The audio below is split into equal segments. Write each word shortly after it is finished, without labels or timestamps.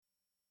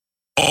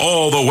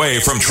All the way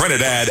from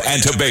Trinidad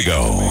and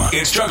Tobago,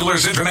 it's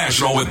Jugglers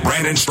International with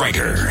Brandon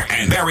Stryker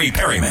and Barry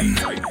Perryman.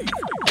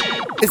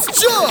 It's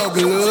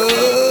Jugglers!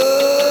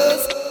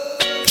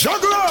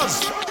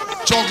 Jugglers!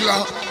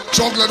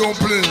 Juggler don't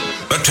play.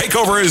 The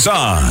takeover is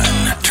on.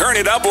 Turn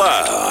it up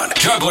loud.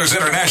 Jugglers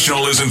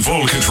International is in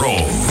full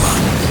control.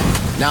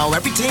 Now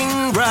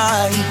everything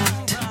right.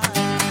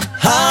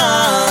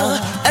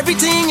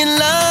 Everything in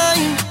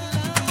line.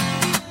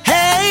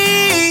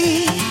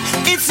 Hey,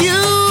 it's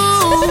you.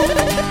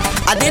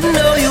 I didn't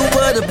know you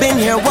would have been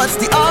here. What's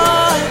the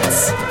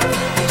odds?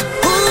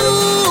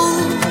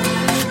 Ooh,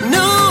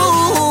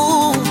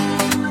 no.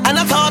 And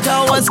I thought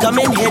I was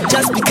coming here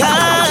just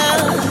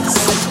because.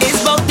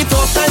 It's about the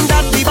fourth time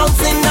that we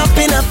bouncing up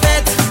in a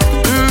bed.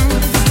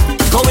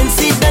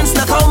 Coincidence,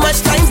 not how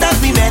much times that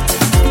we met.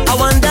 I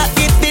wonder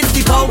if it's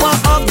the power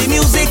of the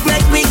music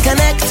make we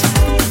connect.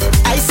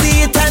 I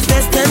see it as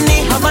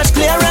destiny. How much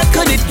clearer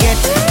could it get?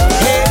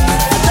 Hey,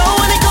 I don't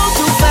wanna go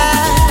too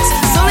fast,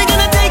 so we're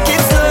gonna take it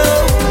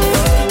slow.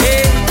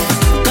 Hey,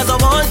 cause I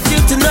want you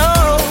to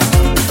know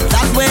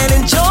that when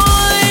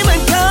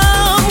enjoyment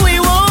come,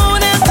 we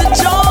won't have to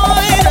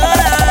join a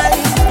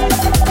line.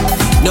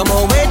 No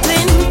more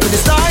waiting for the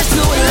stars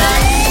to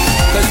align,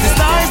 cause the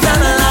stars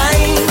don't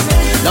align.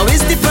 Now is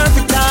the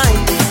perfect time.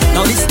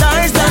 Now the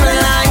stars don't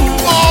align.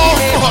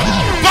 Oh, hey.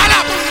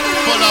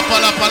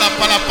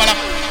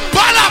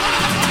 Pala.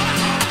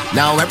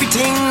 Now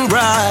everything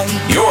right.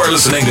 You're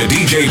listening to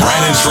DJ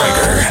Brandon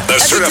Stryker, the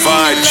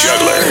certified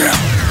juggler.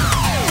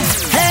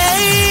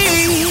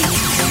 Hey,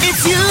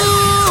 it's you.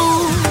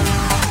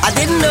 I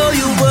didn't know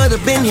you would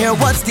have been here.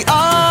 What's the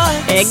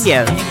odds? Egg,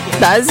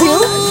 that's you.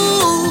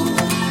 Ooh,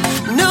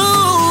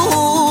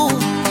 no.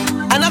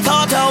 And I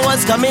thought I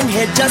was coming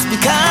here just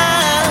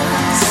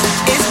because.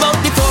 It's about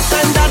the fourth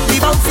time that we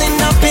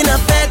bouncing up in a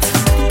bed.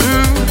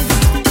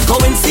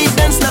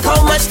 Coincidence, not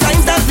how much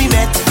times that we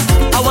met.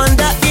 I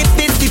wonder if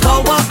it's the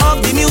power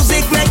of the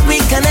music make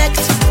we connect.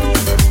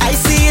 I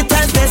see it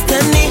as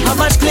destiny. How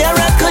much clearer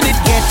could it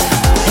get?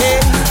 Hey,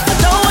 I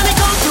don't wanna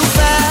go too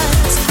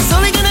fast,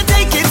 so we're gonna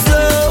take it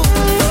slow.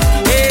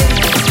 Hey,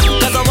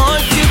 cause I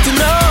want you to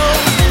know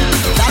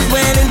that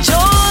when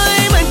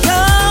enjoyment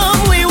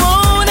come, we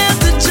won't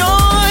have to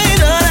join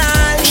a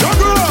line.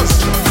 Jugglers!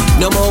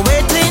 No more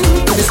waiting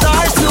for the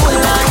stars to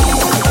align,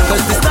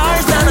 cause the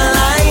stars don't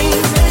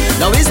align.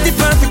 Now is the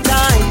perfect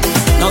time.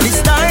 Now the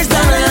stars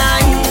don't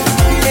align.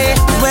 Yeah.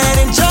 When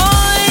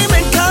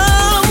enjoyment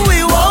come,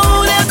 we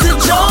won't have to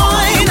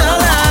join a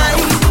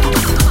line.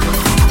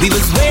 We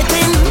was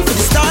waiting for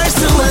the stars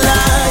to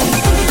align.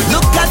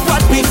 Look at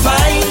what we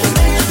find.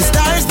 The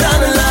stars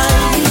don't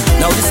align.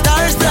 Now the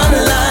stars don't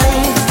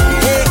align.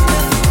 Hey,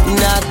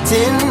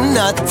 nothing.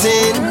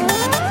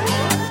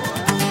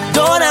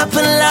 Don't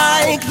happen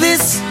like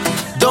this.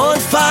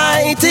 Don't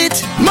fight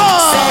it.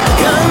 More.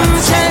 Second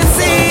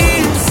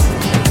chances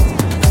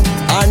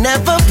are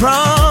never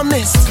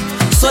promised,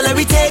 so let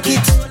me take it.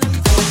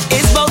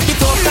 It's about the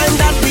fourth time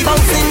that we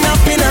bouncing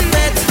up in a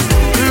bed.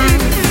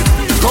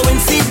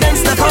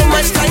 Coincidence, not how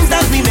much times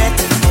that we met.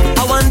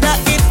 I wonder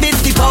if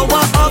it's the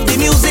power of the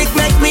music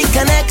make we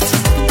connect.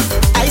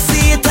 I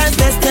see it as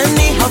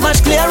destiny. How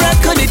much clearer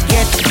could it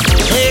get?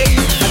 Hey,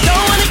 I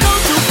don't wanna go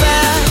too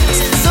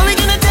fast, so we're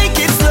gonna take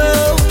it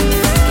slow.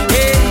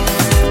 Hey,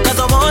 cause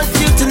I want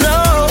you to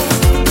know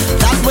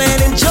that when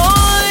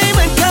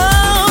enjoyment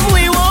come,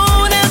 we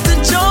won't have to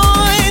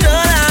join a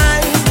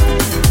line.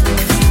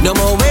 No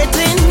more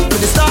waiting for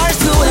the stars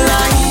to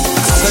align,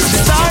 cause the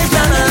stars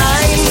don't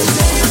align.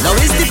 Now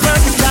is the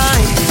perfect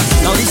time.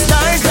 Now the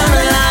stars don't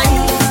align.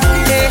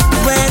 Yeah,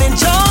 when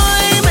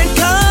enjoyment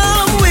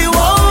come, we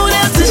won't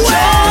have to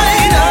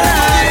join a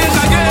line.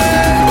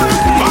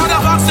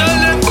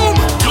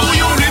 Do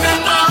you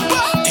remember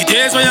the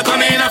days when you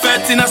come in a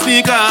fete in a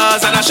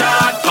sneakers and a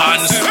short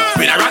pants,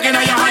 with a rag in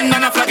your hand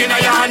and a flag in your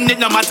hand? It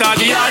no matter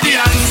the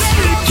audience.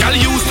 Girl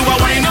used to a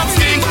wind up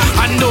stink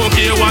and don't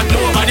care what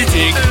nobody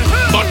think.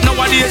 But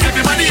nowadays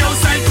everybody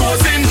outside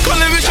posing. Call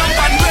me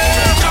champagne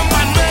wave,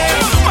 champagne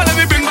wave. Well, let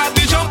me bring back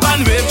the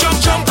champagne wave,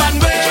 champagne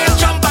wave,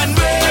 champagne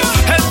wave.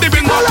 Help me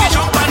bring back the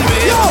champagne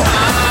wave.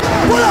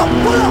 Pull up.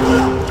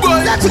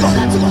 Let's go.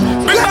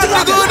 Bring back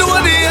the good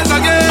old days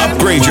again.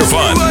 Upgrade your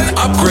fun.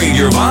 Upgrade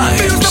your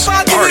vibes.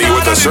 Party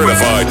with the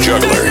certified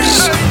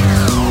jugglers.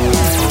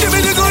 Give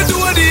me the good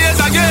old days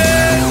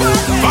again.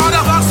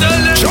 Father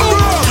Baxel,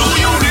 do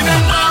you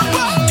remember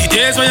the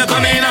days when you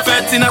come in a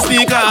fete in a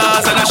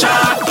sneakers and a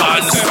short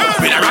pants,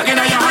 with a rag in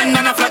your hand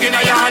and a flag in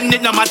your hand?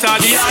 It no matter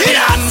the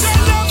audience.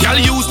 Girl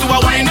used to a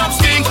wind up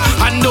stink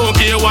and don't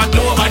care what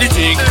nobody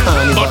think.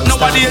 But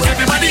nowadays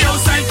everybody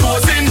outside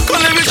posing.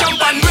 Call me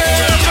champagne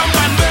wave,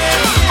 champagne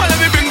wave. Well, let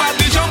me bring back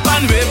the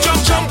champagne wave,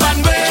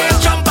 champagne wave,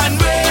 champagne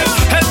wave.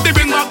 Help me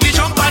bring back the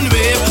champagne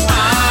wave.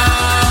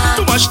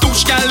 Too much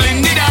touche gal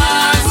in the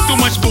dance, too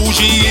much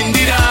bougie in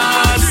the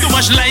dance, too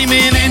much lime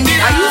in the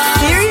dance. Are you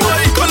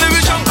serious? Call me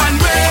champagne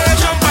wave,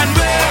 champagne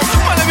wave.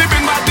 Well, let me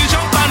bring back the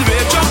champagne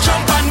wave,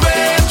 champagne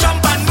wave,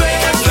 champagne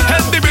wave.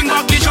 Help me bring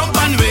back the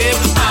champagne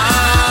wave.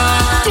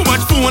 Too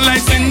much phone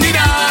lights in the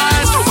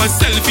dance,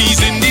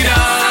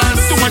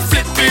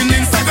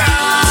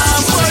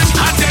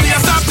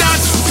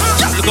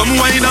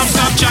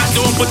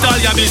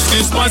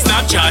 business on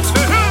Snapchat.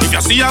 If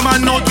you see a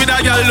man out with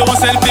a girl, don't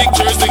send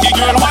pictures to the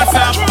girl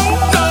WhatsApp.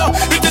 No,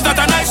 it is not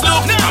a nice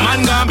look. A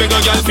man gone beg a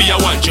girl for you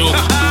want you.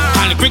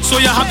 And quick so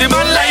you have the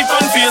man life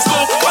on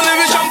Facebook. Well, let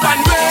me jump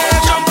and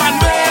wave, jump and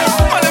wave.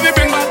 Well, let me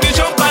bring back the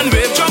jump and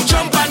wave,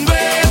 jump and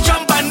wave,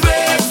 jump and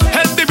wave.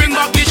 Help me bring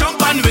back the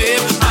jump and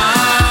wave.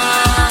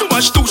 Too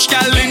much douche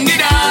gal in the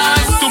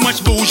dance, too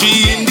much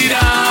bougie in the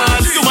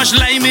dance, too much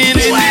lime in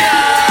the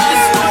dance.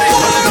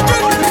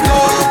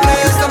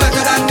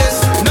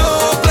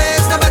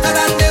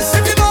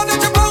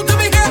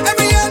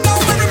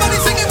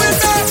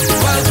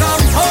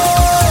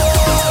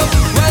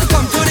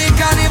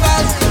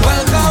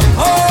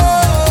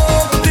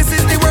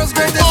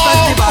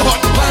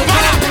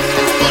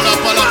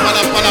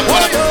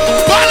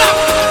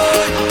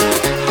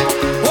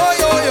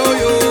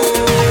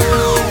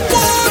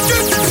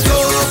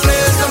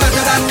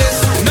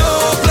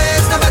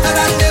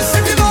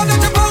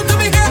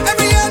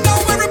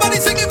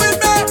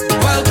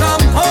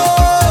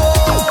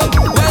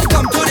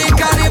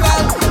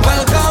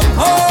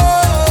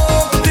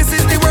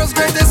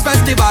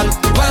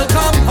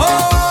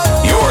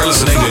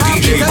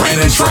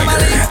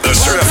 The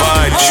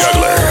certified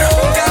juggler.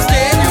 Can't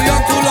stay in New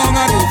York too long,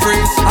 I go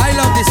freeze. I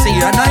love the sea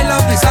and I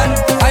love the sun.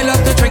 I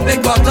love to drink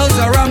big bottles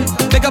of rum.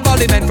 Big up all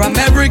the men from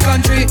every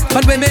country,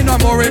 but women are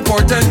more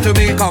important to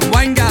me. Come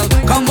wine, gal,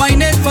 come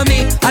wine it for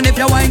me. And if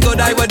you wine good,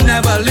 I would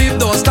never leave.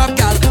 Don't stop,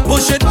 gal,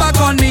 push it back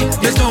on me.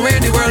 There's nowhere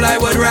in the world I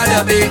would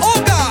rather be. Oh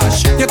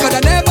gosh, you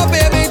coulda never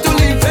pay me to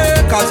leave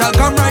here, cause I'll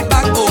come right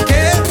back,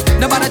 okay?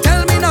 Nobody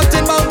tell me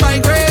nothing about my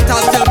great,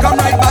 I'll still come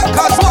right back.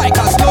 Cause why?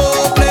 Cause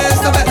no place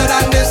no better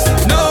than this.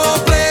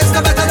 No place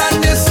no better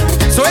than this.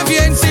 So if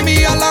you ain't see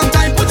me a long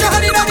time, put your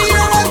hand in the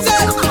air and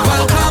say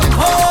welcome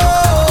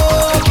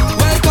home,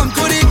 welcome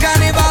to the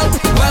carnival.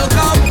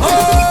 Welcome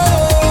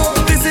home,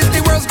 this is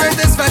the world's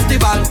greatest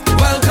festival.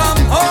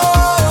 Welcome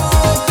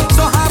home,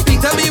 so happy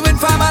to be with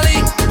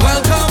family.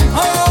 Welcome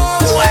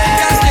home,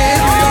 can't stay in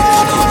New York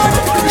too long.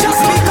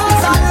 Just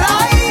because I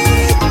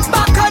like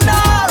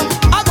Bacchanal,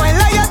 I'm gonna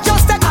let you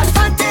just take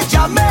advantage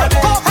of me.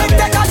 Go ahead,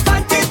 take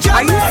advantage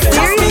of me.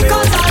 Just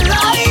because I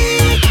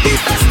like the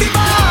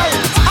festival,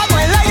 I'm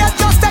gonna let you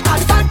just take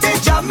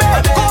advantage of me.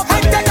 Go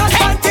ahead, take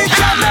advantage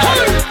of me.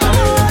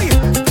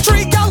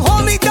 Three girl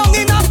hold me down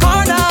in a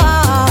corner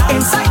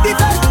inside the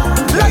bed,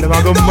 like them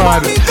don't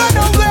want me go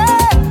nowhere.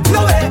 No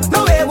way, no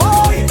way,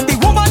 boy. The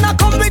woman I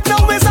come with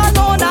now is a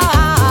loner.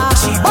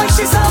 She by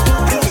herself,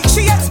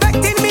 she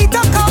expecting me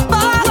to come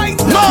back. Right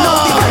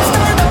now, the girls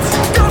nervous,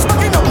 girls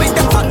backing up with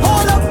them foot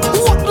hold up.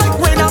 Walk like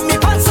rain and me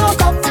pants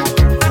soak up.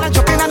 And I'm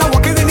joking and I'm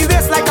walking in the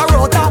waist like a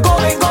rotor.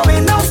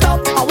 Going, now stop.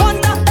 I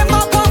wonder if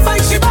I can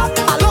find she back.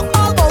 I look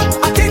all out,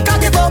 I think I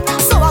give up.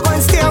 So I go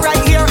and stay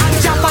right here and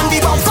jump on the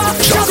bumper.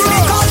 Just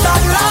because I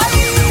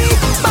like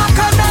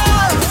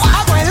Bacchanal,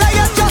 I'm gonna let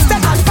you just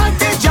take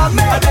advantage of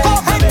me. Go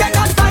ahead, take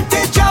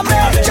advantage of me.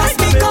 Just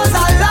because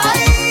I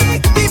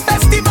like the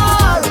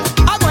festival,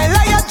 I'm gonna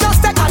let you just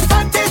take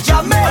advantage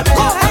of me.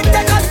 Go ahead,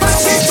 take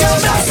advantage of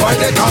me. That's why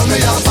they call me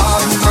a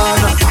bad man.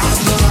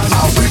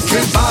 A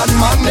wicked bad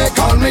man, they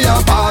call me a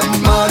bad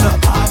man.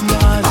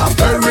 A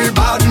very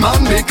bad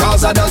man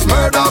because I just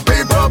murder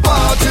people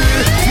party,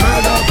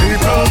 murder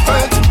people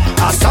fete,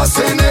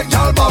 assassinate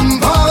y'all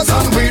bumpers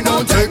and we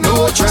don't take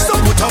no threat. So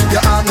put up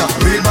your hand,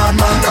 real bad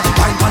man.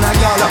 Wine pan a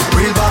girl,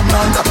 real bad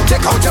man.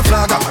 Take out your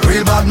flag,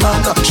 real bad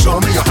man. Show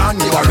me your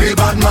hand, you a real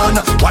bad man.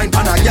 Wine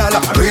pan a girl,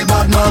 real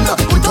bad man.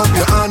 Put up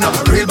your hand,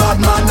 real bad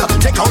man.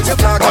 Take out your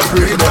flag,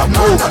 real bad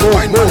man.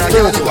 Wine pan a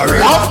girl, you a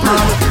real bad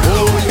man.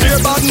 Real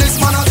badness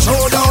man a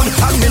showdown,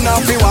 and me now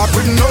fi walk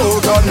with no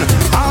gun.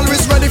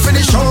 Always ready for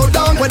the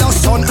showdown, with the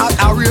sun at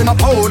a rain a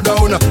pour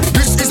down.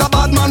 This is a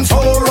bad man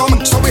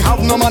forum, so we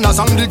have no manners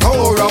and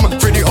decorum.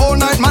 For the whole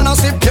night man a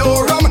sip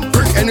pure rum.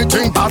 Bring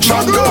anything bad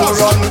man go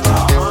run.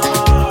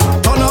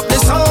 Turn up the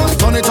sound,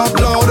 turn it up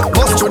loud,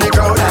 bust to the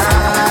crowd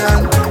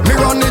and me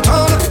run it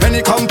on.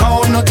 Any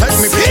compound, no take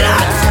me for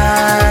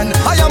granted.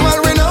 I am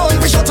well renowned,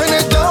 we shutting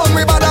it down,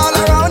 we bad all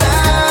around.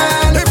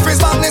 And if it's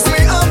badness, me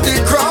have the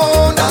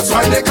crown. That's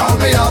why they call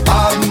me a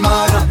bad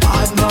man.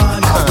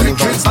 A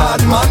wicked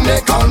bad man,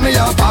 they call me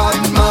a bad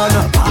man.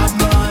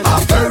 A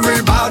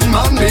very bad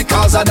man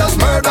because I just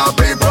murder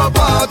people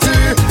party,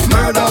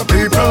 murder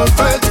people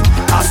fete,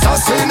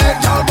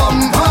 assassinate y'all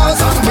bumpers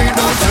and we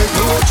don't take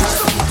no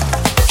chance.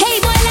 Hey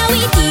boy, now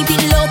we keep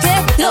it low-key,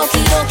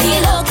 low-key, low-key,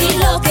 low-key,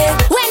 low-key.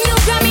 When you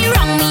grab me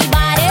wrong, me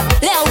body,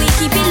 now we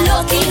keep it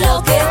low-key,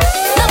 low-key.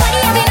 Nobody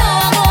ever know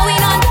what's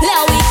going on,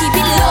 now we keep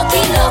it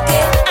low-key,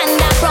 low-key. And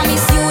I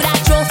promise you that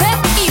trophy,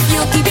 if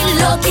you keep it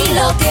low-key,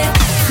 low-key.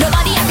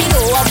 Nobody ever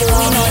know what's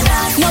going on,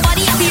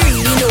 nobody ever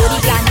really know the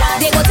plan.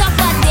 They go talk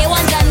but they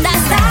won't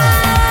understand.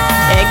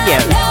 Egg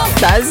you,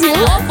 does you?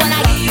 I hope when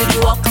I give you the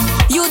walk,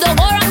 you don't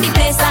go around the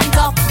place and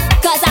talk.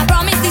 Cause I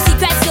promise the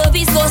secret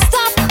service go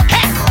stop.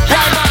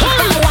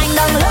 Wind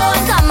down low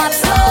and come up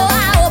slow.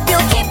 I hope you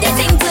keep the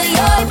thing to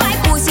you. If I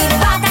push it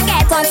back and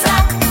get on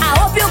slack, I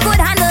hope you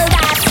could handle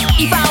that.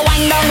 If I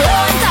wind down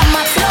low and come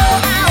up slow,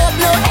 I hope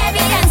no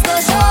evidence to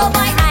show.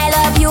 But I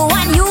love you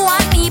and you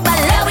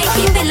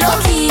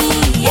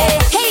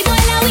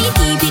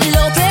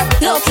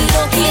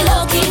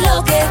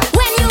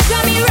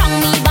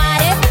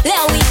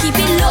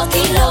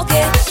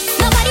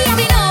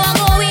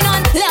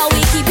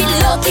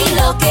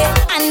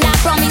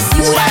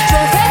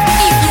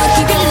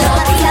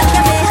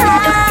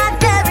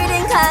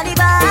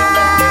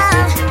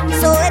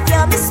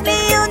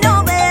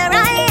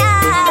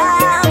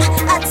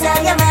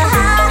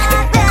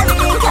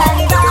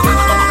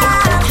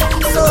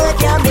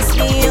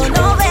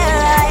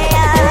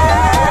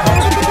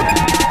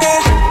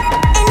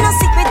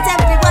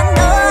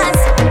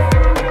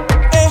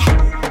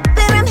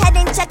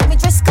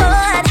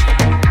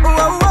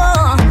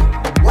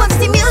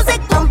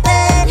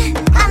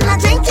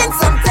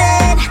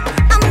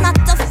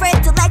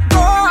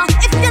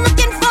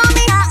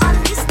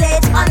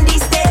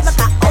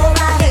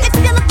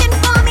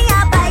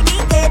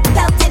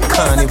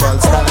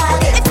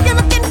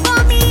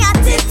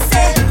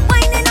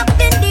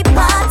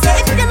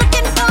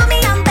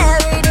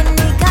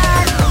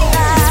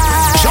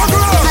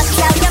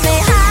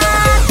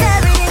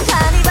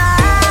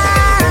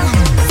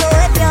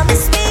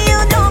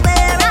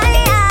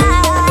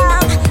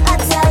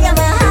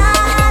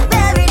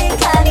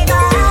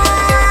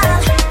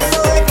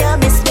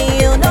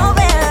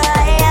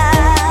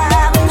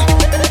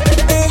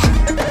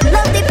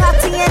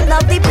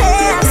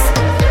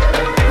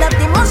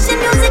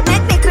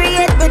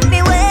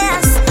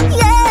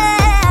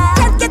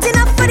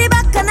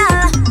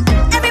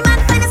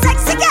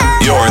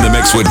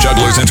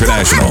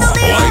International,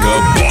 like a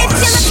boss.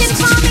 If you're looking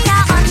for me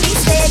out on the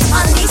stage,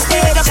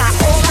 look at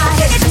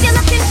overhead. If you're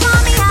looking for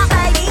me out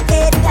by the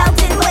head,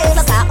 counting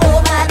waves, look at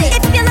overhead.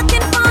 If you're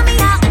looking for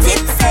me out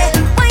tipsy,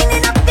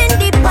 winding up in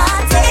the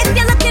party. If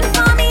you're looking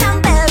for me,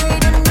 I'm buried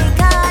in the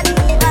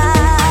carnival.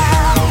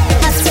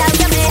 I tell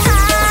you me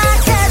heart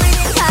buried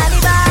in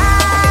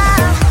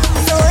carnival.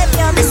 So if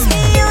you miss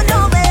me, you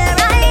know where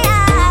I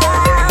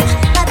am.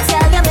 I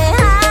tell you me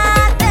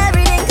heart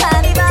buried in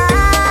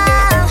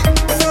carnival.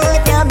 So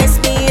if you miss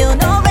me, you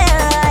know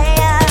where I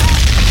am.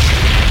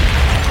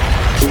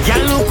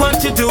 Girl, look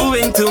what you're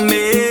doing to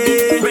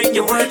me. Bring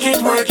you work it.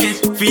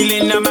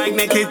 Feeling the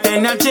magnetic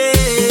energy.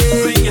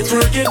 Bring it,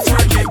 work it.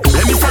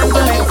 Let me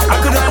sample it, I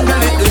could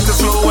handle it. It's a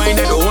slow wine,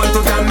 I don't want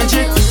to damage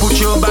it. Put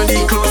your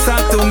body closer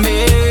to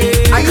me.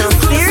 Are you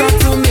serious? Closer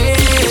to me.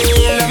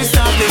 Let me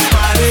start this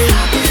party.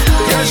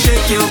 Girl,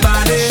 shake your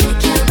body.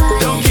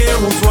 Don't care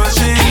who's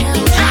watching.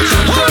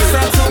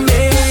 Closer to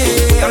me.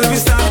 Let me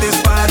start this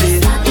party.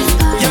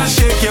 Girl,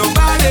 shake your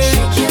body.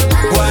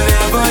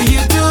 Whatever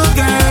you do,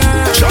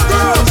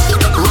 girl.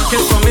 Rock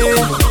it for me.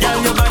 Girl,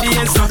 your body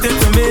is something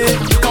to me.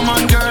 Come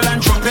on, girl,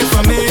 and drop it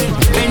for me.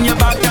 Bend your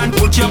back and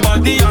put your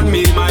body on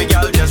me. My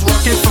girl, just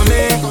rock it for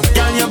me.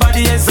 Girl, your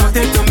body is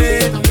something to me.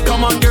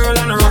 Come on, girl,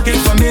 and rock it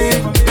for me.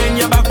 Bend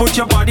your back, put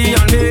your body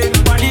on me.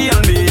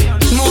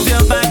 Move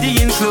your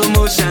body in slow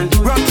motion.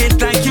 Rock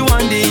it like you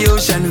on the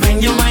ocean.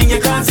 When you whine,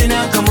 you're causing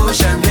a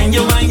commotion. When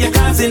you whine, you're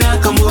causing a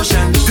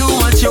commotion. Do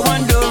what you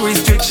want, no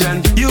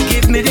restriction. You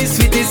give me the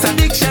sweetest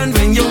addiction.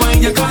 When you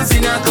whine, you're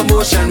causing a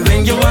commotion.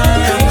 When you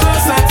whine, come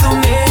closer to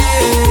me.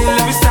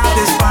 Let me start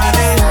this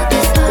party.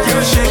 You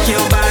shake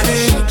your body.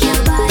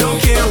 Don't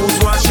care who's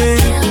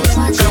watching.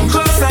 Come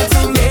closer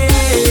to me.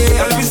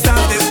 Let me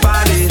start this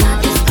party.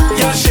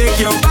 You shake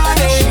your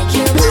body.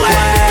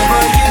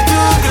 Whatever you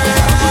do,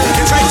 girl.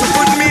 They try to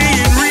put me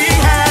in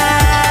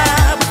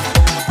rehab.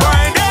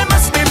 Boy, they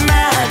must be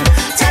mad.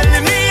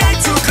 Telling me I'm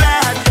too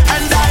glad.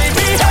 And I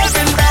be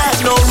having bad.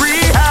 No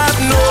rehab,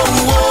 no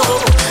woe.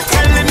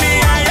 Telling me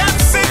I am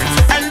sick.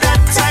 And that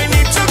I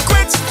need to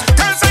quit.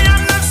 Cause I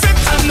am not fit.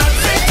 I'm not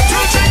fit to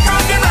drink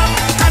on the rum.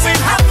 Cause it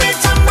have me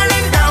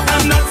tumbling down.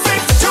 I'm not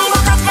fit to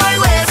walk up my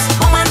waist.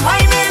 Woman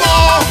whining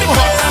off the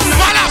place. I'm not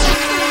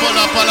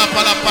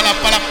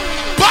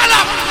Pull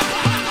up.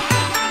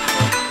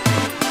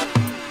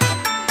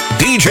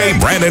 DJ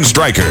Brandon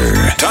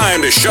Stryker.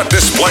 Time to shut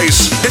this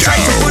place They try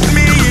to down. put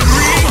me in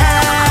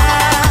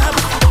rehab.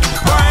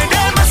 Boy,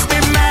 they must be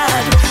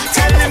mad.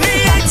 Telling me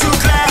I'm too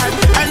glad.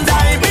 And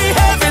I be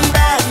having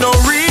bad. No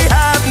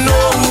rehab, no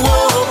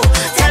woe.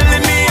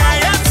 Telling me I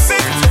am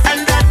sick. And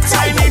that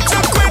I need to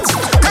quit.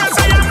 Cause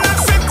I am not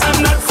fit. I'm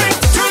not fit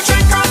to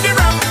drink on the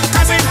rum.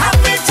 Cause it have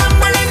me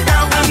tumbling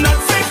down. I'm not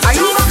fit Are to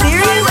you walk up my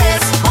serious?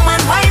 waist.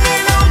 Woman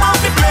whining all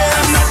over the place.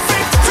 I'm not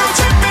fit to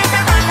trip in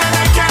the band. And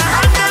I can't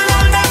handle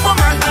all that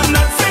woman. I'm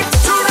not fit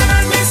to run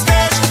on this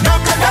stage. No,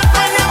 cause that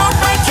when I'm out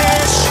my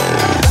cage.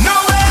 No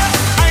way,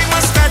 I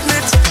must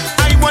admit,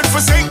 I won't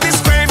forsake this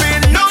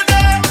craving. No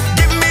day,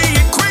 give me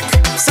it quick.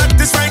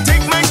 Satisfy,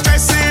 take my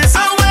stresses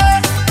away.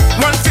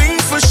 One thing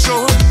for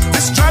sure,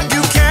 this drug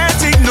you can't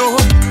ignore.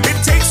 It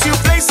takes you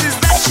places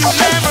that you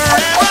never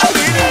ever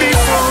been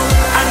before.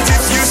 And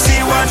if you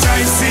see what I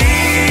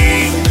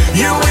see,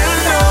 you will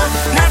know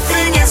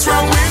nothing is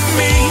wrong with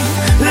me.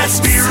 Let's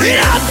be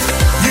real.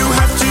 You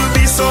have to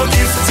be so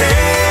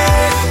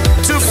gifted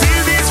to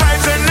feel these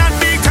vibes and not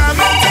become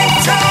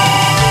addicted.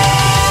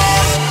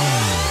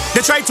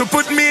 They try to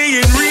put me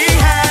in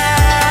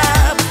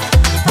rehab.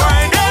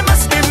 Boy, they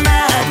must be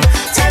mad.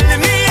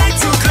 Telling me I'm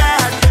too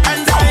glad.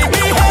 And I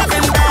be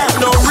having bad.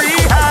 No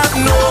rehab,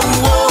 no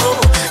woe.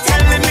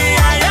 Telling me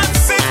I am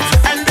sick.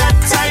 And that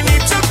I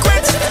need to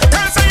quit.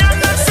 Cause I am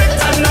not fit.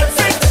 I'm not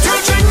fit to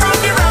drink on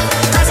the rum.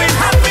 Cause it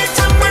have me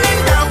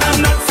tumbling down. I'm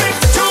not fit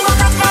to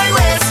walk up my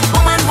waist.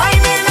 Woman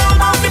whining all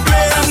about the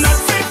place. I'm not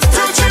fit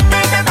to trip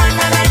in the band.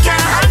 And I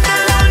can't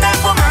handle all that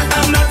woman.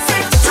 I'm not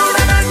fit to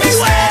run on this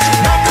stage.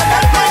 No, cause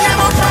that when I'm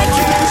out my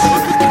cage.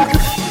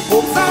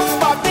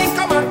 Somebody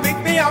come and pick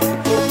me up.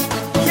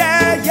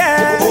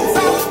 Yeah.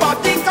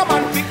 Somebody come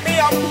and pick me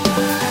up.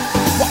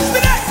 Watch me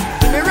there.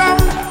 Give me rum,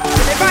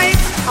 give me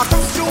vibes, a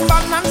costume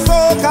band and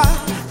soca.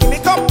 Give me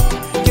cup,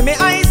 give me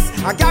ice,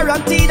 I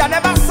guaranteed I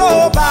never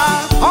sober.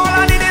 All I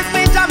need is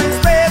me jamming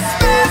space.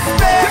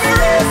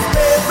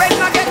 When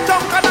I get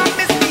drunk and I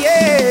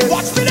misbehave.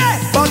 Watch me there.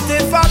 But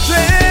if I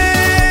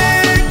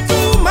drink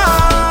too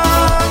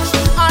much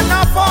and I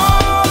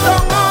fall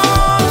down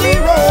on the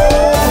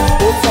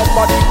road, oh,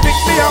 somebody pick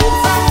me up.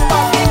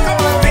 Somebody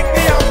come and pick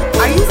me up.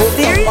 Are you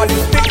serious? Somebody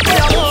pick me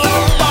up.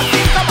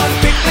 Somebody come and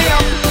pick me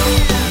up.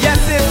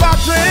 Yes, if I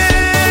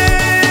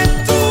drink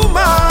too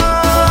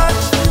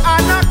much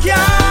and I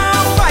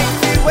can't find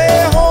my way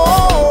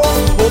home,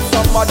 oh,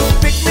 somebody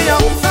pick me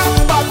up.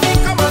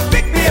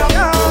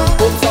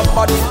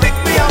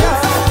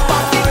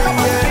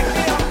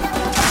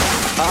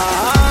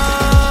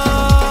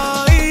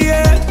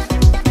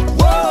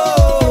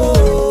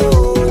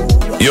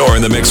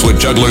 in the mix with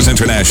Jugglers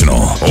International,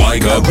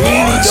 like a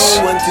boss.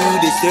 Don't want to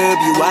disturb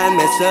you and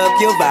mess up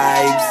your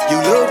vibes. You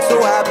look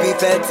so happy,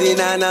 fetting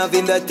and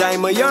having the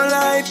time of your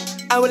life.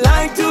 I would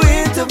like to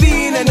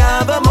intervene and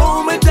have a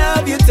moment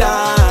of your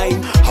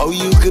time. How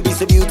you could be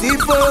so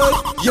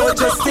beautiful, you're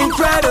just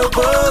incredible,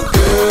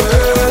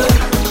 girl.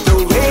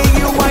 The way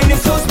you whine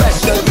is so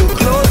special, you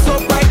glow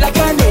so bright like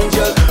an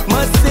angel.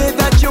 Must say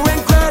that you're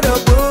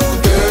incredible,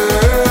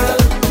 girl.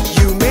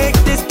 You make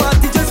this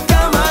party just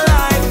come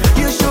alive.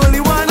 You're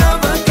surely one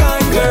of a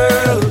kind,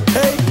 girl.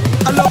 Hey,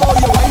 I love how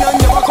you whine and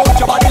you walk out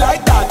your body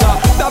like that.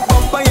 That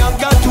bumper you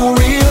got too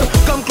real.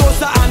 Come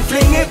closer and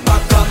fling it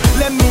back.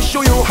 Let me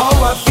show you how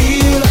I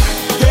feel.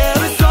 There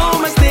are so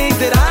much things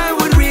that I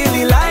would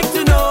really like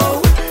to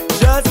know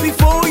just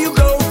before you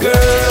go,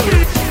 girl.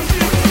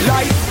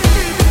 Like,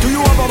 do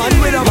you have a man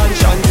with a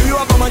mansion? Do you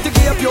have a man to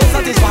give your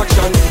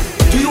satisfaction?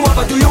 Do you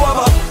have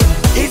a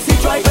is he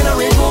driving a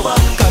Range Rover?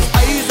 Cause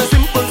I's a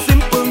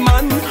simple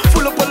man,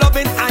 full of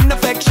loving and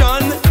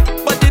affection.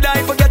 But did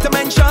I forget to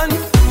mention,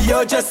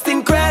 you're just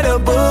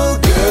incredible,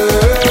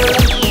 girl.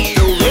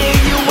 The way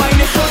you whine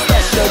is so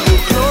special. You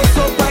glow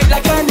so bright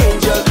like an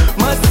angel.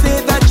 Must say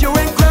that you're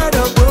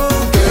incredible,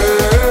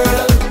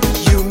 girl.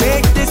 You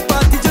make this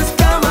party just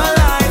come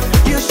alive.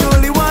 You're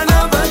surely one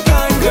of a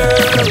kind,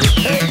 girl.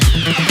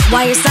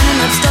 Why you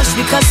standing up stush?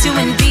 Because you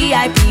in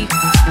VIP.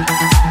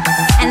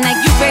 And like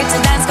you afraid to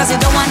dance cause you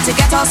don't want to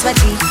get all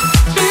sweaty.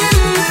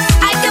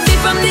 I could be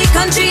from the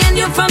country and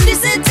you're from the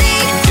city.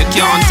 You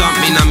can't talk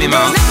me now, me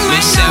mouth.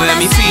 Me say where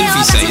me feel,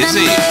 you say, you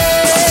see.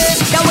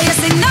 That way you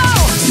say no.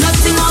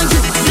 Nothing on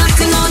you,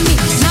 nothing on me.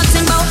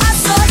 Nothing about us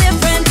so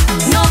different.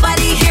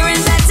 Nobody here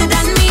is better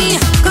than me.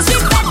 Cause we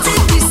felt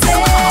in the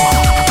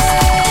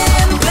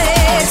same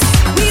place.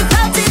 We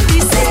felt in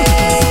the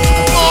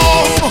same.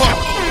 Oh,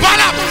 pull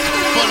up.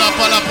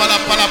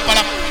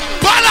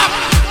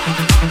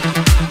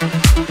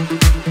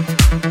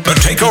 The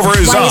takeover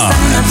is on.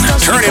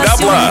 Turn it up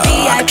loud.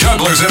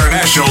 Jugglers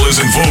International is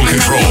in full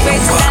control.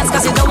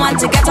 Cause you don't want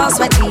to get all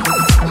sweaty.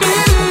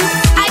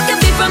 I could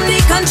be from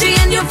the country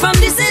and you're from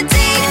the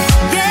city.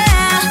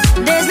 Yeah,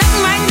 there's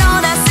nothing right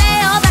now that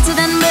say all better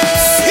than me.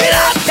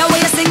 That way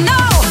you sing no.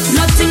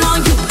 Nothing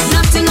on you,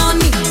 nothing on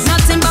me.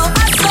 Nothing about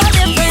us so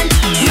different.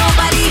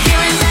 Nobody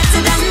here is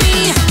better than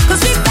me.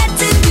 Cause we bet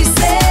in the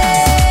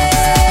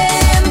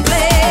same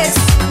place.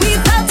 We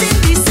felt in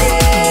the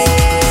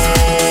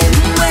same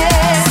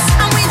ways.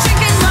 And we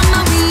drinking rum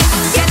and we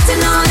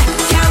getting on,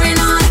 carrying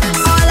on.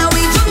 All of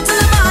we drunk till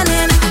the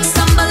morning,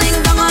 stumbling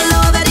down all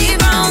over the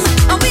ground.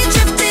 And we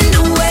drifting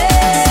away,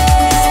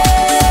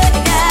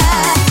 yeah.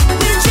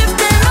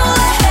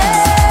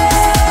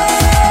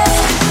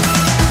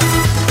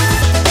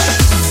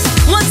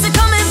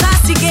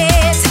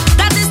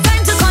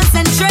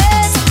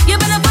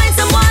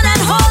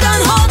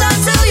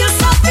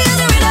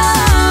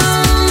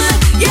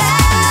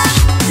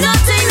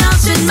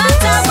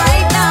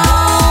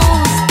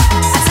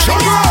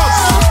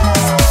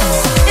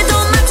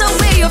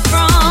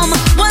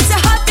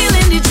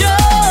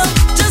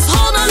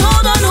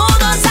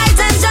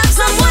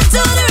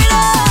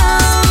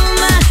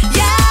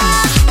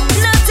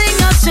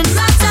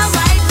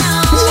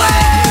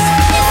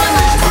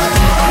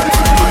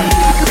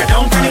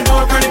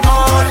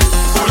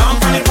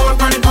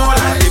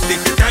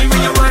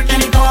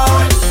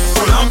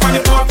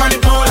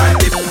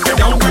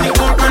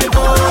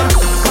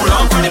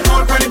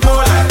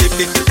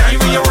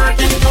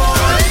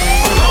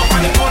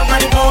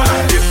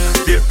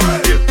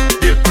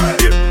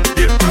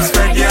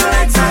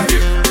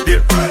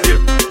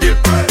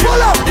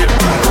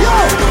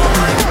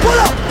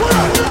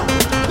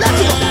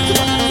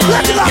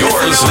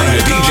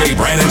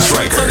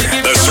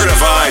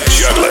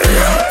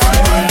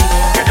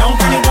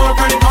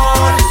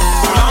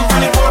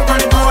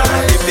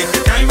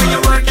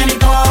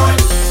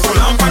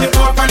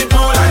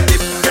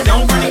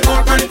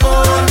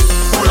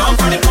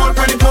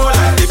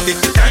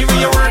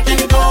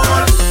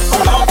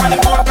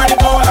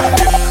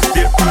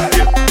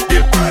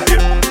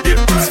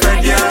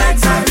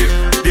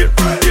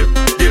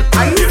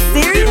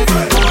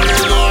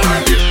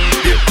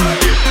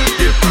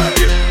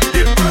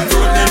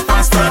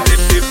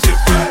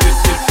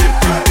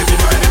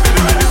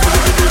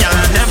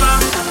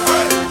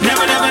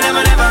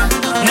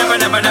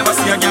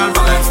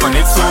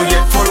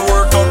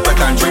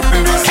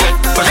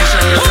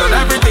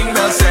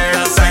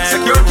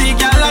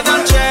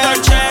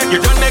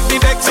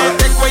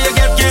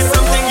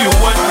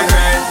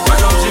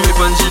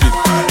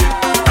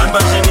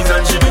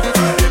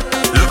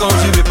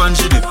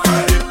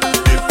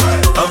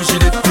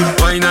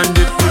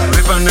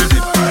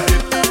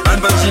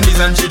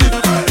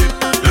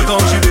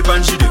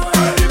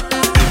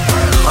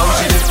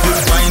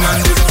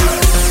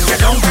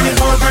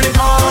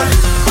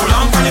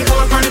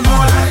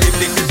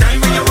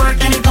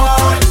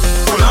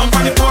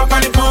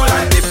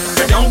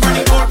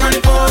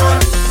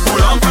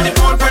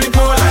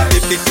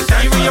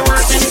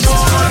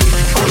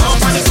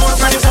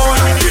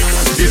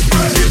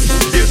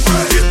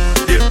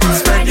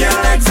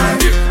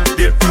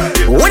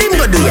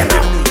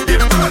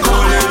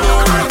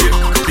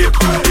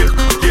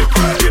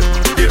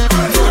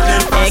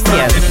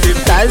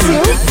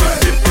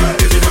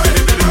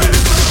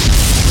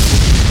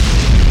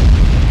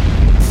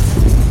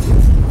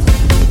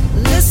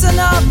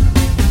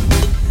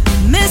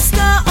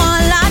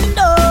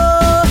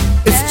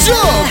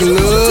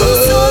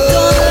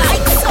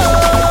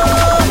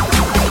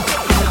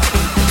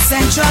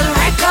 Central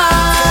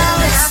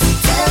Records.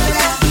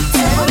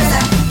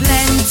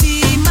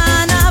 Plenty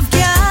man of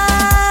girl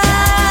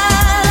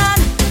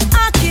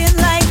acting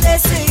like they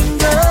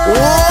single.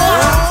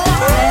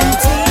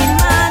 Plenty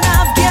man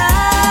of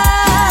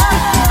girl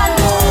and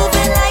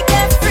moving like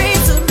they're free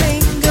to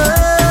mingle.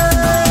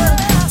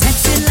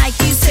 Texting like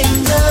he's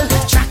single,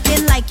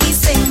 tracking like he's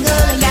single,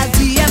 and got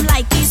DM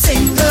like he's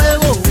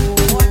single.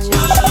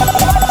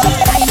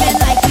 Diamond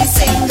like he's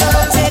single,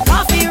 take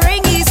coffee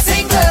ring he's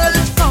single,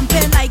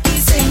 pumping like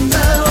he's single.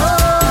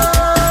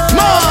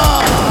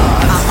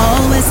 I'm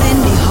always in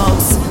the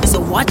house, so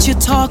what you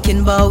talking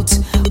about?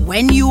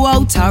 When you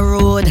out a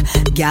road,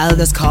 gal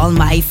just call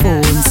my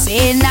phone,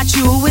 saying that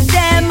you with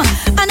them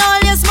and all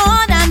your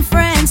more than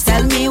friends.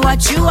 Tell me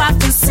what you have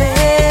to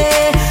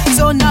say.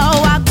 So now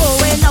I'm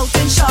going out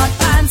in short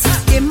pants,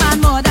 give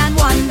man more than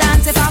one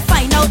dance if I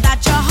find out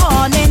that you're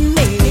horning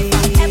me.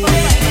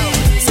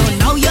 So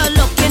now you're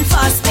looking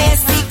for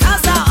space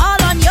because I'm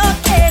all on your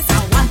case.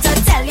 I want to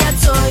tell you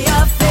to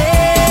your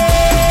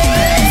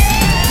face.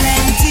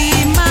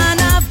 Plenty man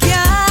of girl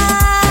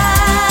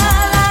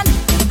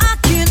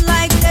acting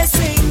like they're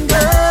single.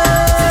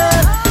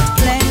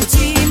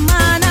 Plenty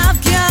man of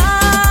girl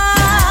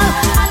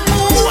and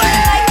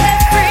moving like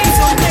they're free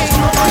to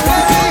mingle.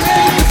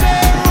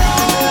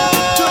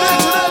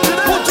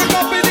 Put your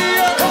cup in the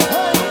air,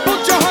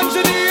 put your hands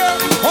in the air.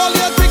 All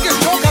you think is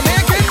drunk and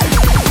naked.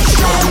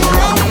 Strong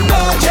rum,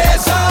 no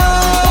chaser.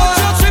 Put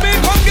your swimming,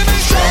 come give me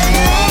strong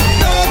rum,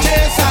 no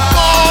chaser.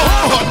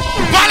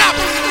 Pull up.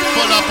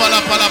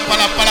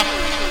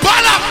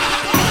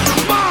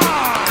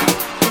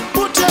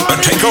 The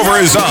takeover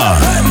is on.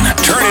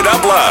 Turn it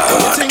up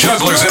loud.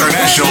 Jugglers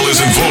International is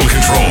in full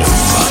control.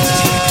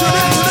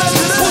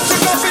 Put your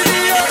cup in the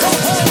air,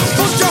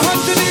 put your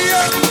hands in the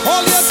air.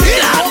 All you think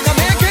is drunk and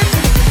naked.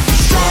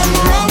 Strong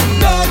rum,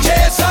 no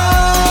chaser.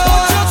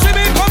 Put your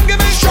swimming, come give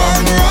me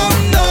strong rum,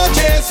 no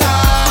chaser.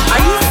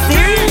 Are you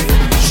serious?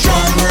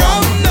 Strong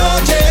rum, no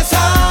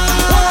chaser.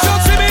 Put your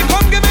swimming,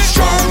 come give me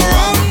strong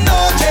rum, no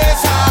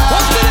chaser.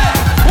 What's today?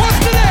 What's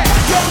today?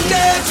 Drunk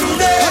day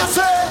today.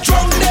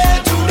 Drunk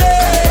day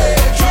today.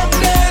 Drunk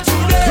day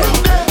today.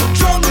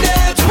 Drunk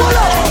day today. Pull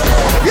up.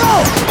 Yo.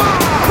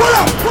 Pull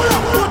up.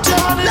 Put your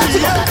hand in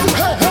the air.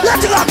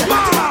 Let's rock.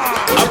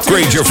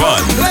 Upgrade your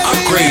fun.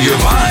 Upgrade your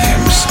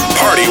vibes.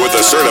 Party with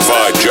the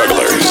certified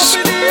jugglers.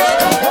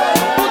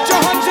 Put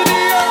your hands in the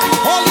air.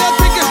 All you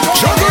think is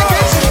drunk and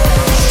naked.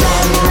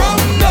 Strong rum,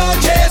 no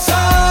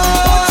chaser.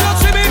 Put your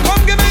swimming,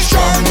 come give me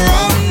strong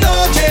rum, no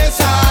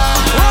chaser.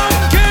 Rum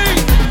king.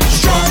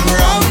 Strong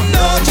rum,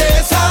 no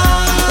chaser.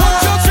 Put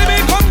your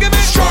swimming, come give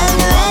me strong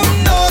rum,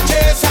 no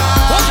chaser.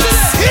 What's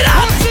today?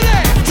 What's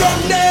today? Drunk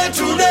day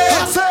today.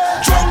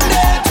 Drunk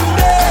day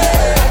today.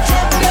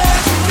 Drunk day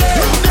today.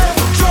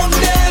 Drunk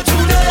day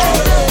today.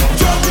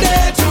 Drunk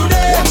day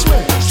today.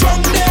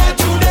 Drunk day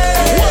today.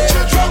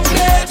 Drunk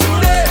day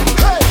today.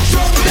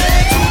 Drunk day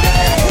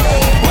today.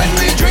 When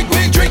we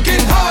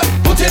drinking hard.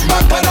 Put it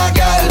back on a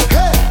gal.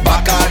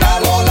 Back on a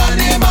whole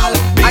animal.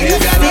 Are you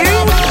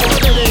serious?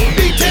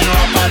 Beating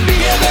rum and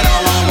behaving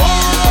how I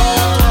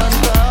want.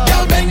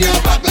 Girl, bend your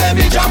back, let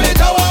me jam it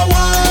how I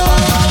want.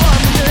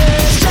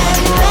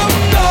 Strong rum,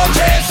 no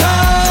chaser.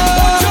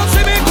 Put your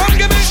swimming, come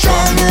give me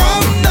strong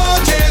rum, no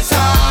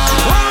chaser.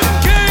 Rum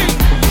king.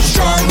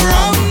 Strong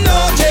rum, no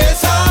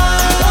chaser.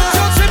 Put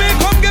your swimming,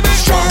 come give me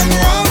strong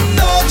rum,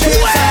 no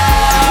chaser.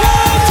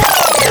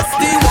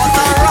 The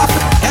water rough,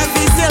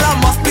 every sailor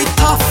must be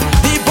tough.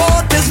 The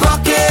boat is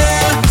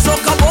rocking, so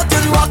come out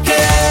and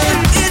rocking.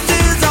 It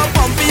is a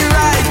bumpy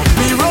ride,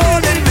 we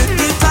rolling with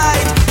the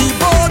tide. The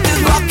boat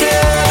is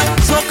rocking,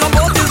 so come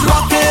out and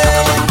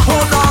rocking.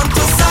 Hold on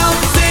to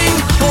something,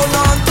 hold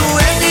on to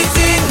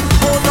anything.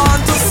 Hold on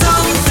to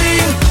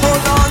something,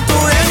 hold on to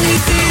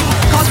anything.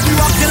 'Cause we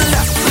rocking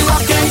left, we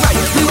rocking right,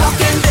 we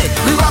rocking day,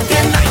 we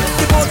rocking night.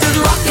 The boat is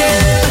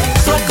rocking,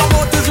 so come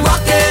out and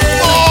rocking.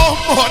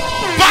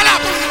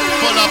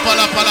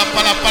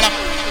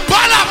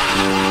 Pull up.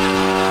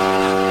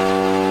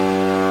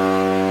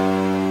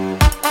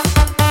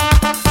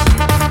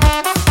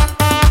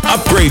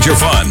 Upgrade your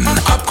fun.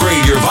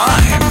 Upgrade your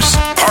vibes.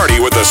 Party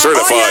with the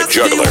certified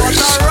jugglers.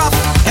 The water rough,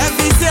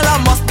 every sailor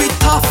must be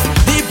tough.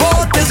 The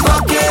boat is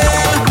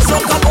rocking, so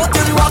come out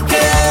and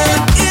rocking.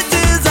 It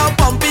is a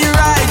bumpy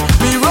ride,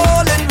 we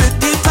rolling with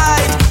the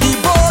tide. The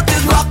boat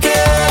is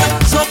rocking,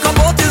 so come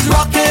out and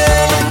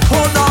rocking.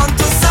 Hold on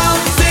to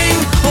something,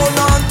 hold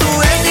on to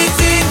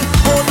anything.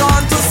 Hold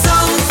on to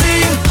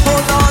something,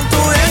 hold on to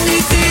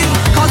anything.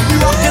 'Cause we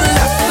rocking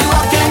left, we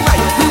rocking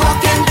right, we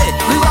rocking day,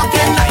 we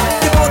rocking night.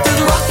 The boat is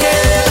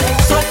rocking,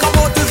 so come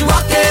out and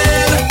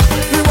rocking.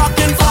 We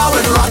rocking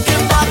forward,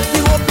 rocking back. We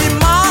hope the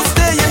mast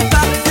stay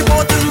intact. The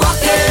boat is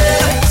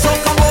rocking, so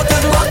come out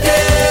and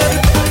rocking.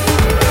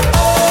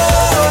 Oh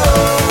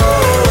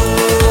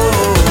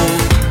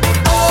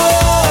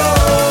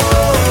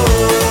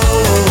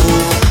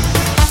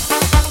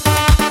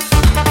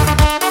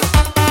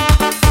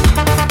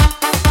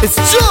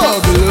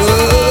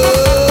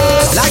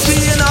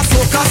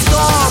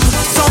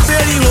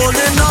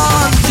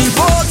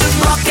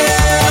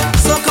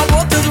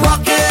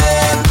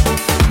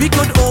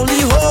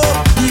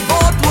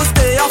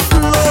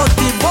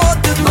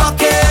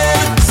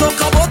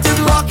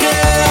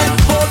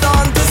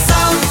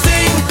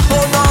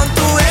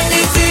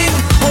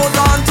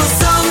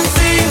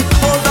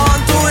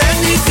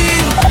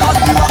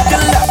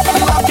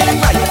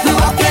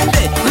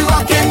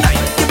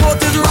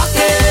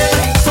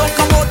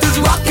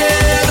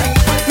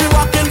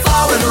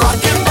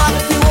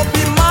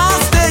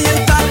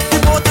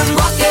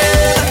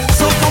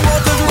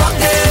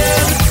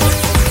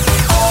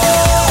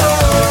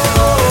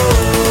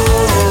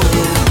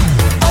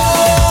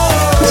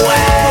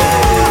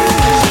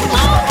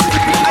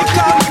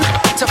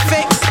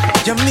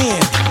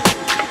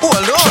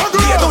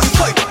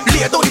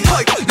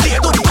lay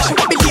down the pipe. She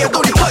want me lay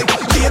down the pipe,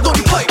 lay down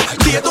the pipe,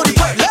 lay down the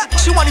pipe.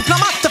 She want the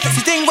plumber to fix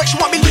the thing right. She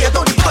want me lay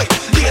down the pipe,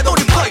 lay down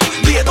the pipe,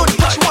 lay down the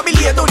pipe. She want me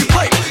lay down the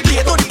pipe,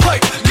 lay down the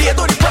pipe, lay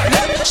down the pipe.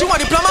 She want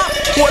the plumber,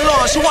 hold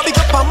on. She want me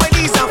up on my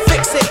knees and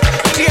fix it.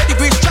 Clear the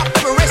bridge, drop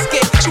never risk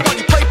it. She want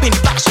the pipe in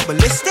the back, she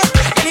ballistic.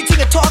 Anything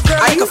at all, girl,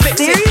 I can fix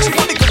it. She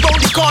want me go round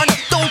the corner,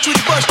 down through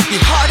the bush. The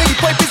harder the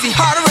pipe is, the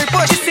harder the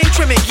bush. This ain't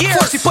trimming gears.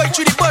 Force the pipe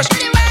through the bush.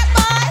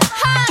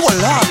 Oh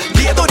Lord,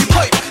 lay down the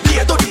pipe, lay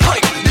down the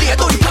pipe, lay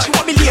down the pipe. She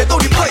want me lay down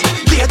the pipe,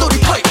 lay down the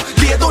pipe,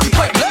 lay down the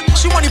pipe.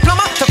 She want the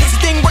plumber to fix the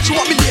thing, but she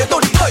want me lay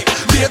down the pipe,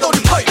 lay down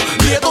the pipe,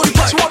 lay down the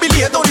pipe. She want me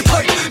lay down the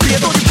pipe, lay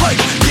down the pipe,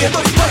 lay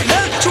down the pipe.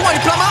 She want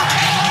the plumber.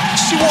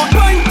 She want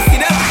blind, see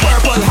that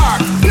purple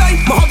heart,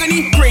 blind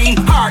mahogany green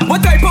heart.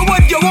 What type of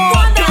wood you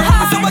want?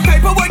 I said what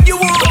type of wood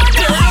you want?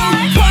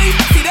 Blind,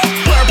 see that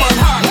purple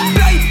heart,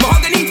 blind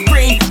mahogany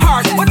green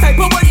heart. What type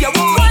of wood you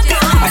want?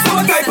 I said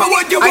what type of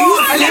wood you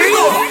want? And let me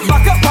go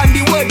back up on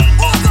the wood,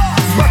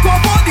 back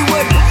up on the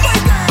wood.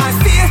 I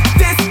say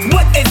this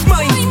what is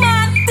mine.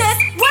 This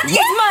what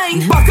is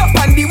mine. Back up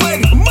on the wood,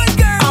 my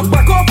girl. I'm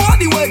back up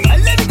on the wood. And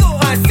let me go.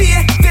 I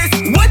say this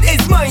what is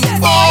mine.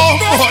 Oh,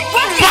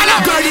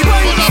 girlie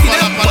boy, see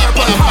that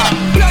purple heart,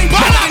 blind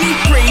mahogany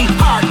green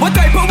heart. What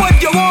type of wood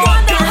you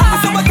want?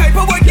 I said what type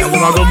of wood you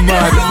want?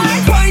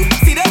 Blind,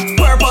 see that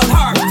purple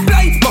heart,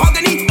 blind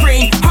mahogany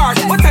green heart.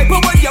 What type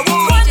of wood you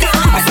want?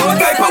 I said what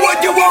type of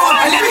wood you want?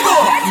 And let me go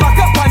back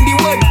up on the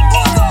wood,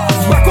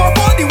 back up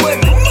on the wood.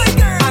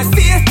 I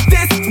say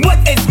this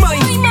what is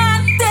mine.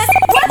 This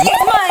what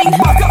is mine.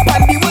 Back up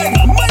on the wood,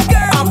 my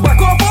girl. I'm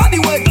back up on the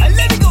wood. And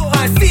let me go.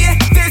 I say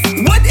this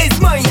what is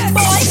mine.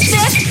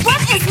 This what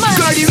is mine.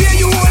 Girl, the way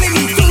you holding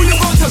me, soon you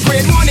go to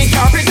grade morning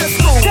carpenter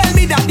school. Tell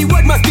me that the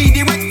wood must be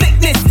the right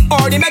thickness,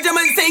 or the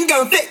measurements ain't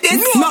gonna fit this.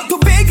 Not too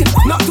big,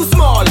 not too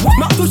small,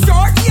 not too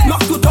short,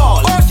 not too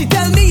tall. All she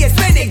tell me is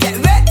when it get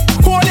wet,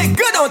 hold it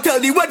good until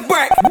the wood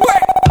break.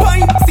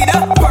 Blind, see the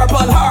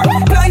purple heart,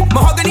 blind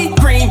mahogany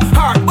green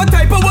heart. What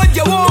type of wood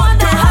you want?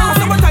 Girl,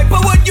 so what type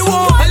of wood you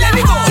want? And let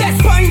me go.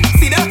 Yes, blind,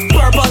 see the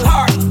purple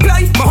heart,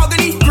 blind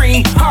mahogany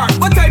green heart.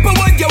 What type of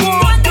wood you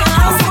want?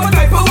 Girl, so what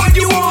type of wood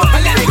you want?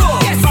 And let me go.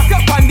 Yes, back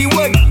up on the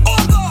wood,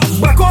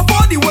 back up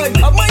on the wood.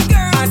 My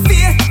girl, I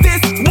say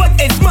this what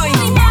is mine.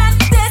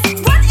 This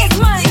what is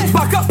mine.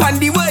 Back up on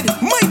the wood,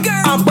 my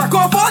girl. I'm back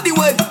up on the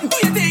wood. Do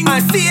your thing.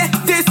 I say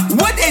this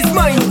what is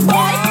mine.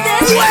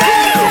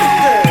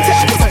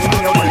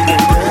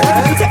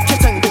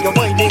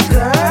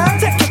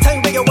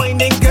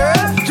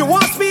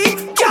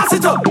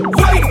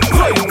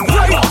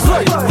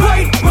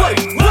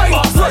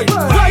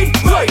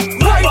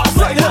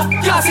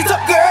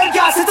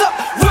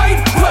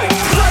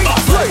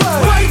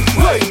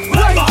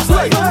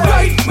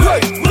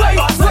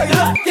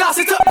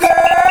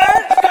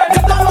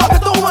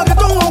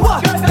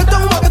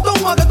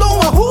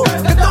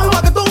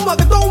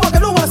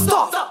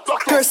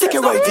 Stick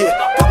it right there.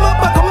 Come up,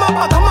 what? Come up,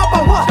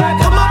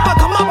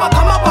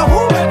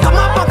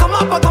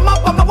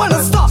 I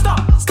wanna stop.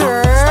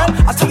 Girl,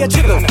 I tell you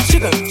jiggle,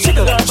 jiggle,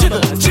 jiggle,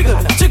 jiggle,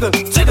 jiggle, jiggle,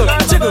 jiggle,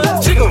 jiggle,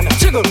 jiggle,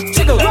 jiggle,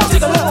 jiggle,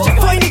 jiggle.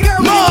 Find the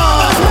girl,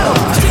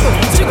 jiggle,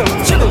 jiggle,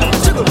 jiggle,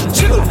 jiggle,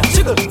 jiggle,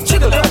 jiggle,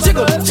 jiggle,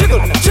 jiggle,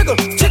 jiggle,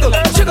 jiggle, jiggle,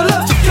 jiggle.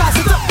 Gas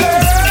it up, girl.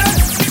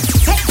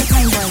 Take your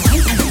time, boy,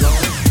 wine.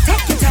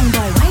 Take your time,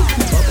 boy, wine.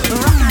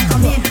 Rock and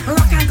come in,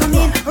 rock and come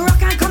in,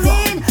 rock and come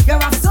in.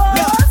 You're off so.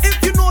 If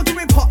you know you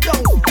ain't pop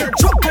down,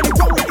 drop on the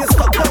ground, get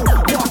stuck down.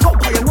 Walk out,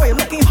 I know you're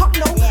looking hot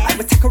now. I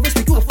will take a risk,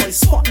 we do it for a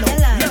spot now.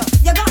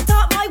 You got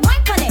top boy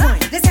wine on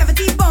it. This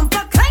 70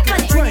 bumper clank on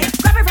it.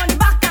 Grab it from the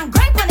back and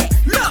gripe on it.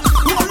 Look,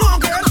 hold on,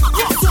 girl.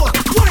 Rock so,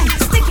 wine,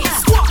 Stick it,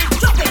 squat,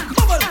 drop it,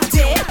 bubble,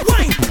 dip,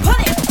 wine.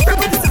 pull it.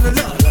 Back up this and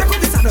love, back up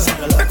this and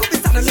love, back up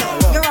this and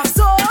love. You're off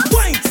so.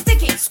 Wine,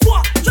 Stick it,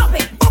 squat, drop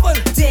it, bubble,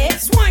 dip,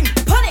 swing.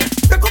 pull it.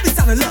 Back up this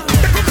and love,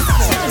 back up this and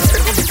love,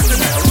 back up this and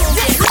love.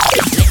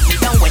 Let me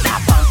down with that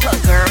bumper,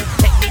 girl.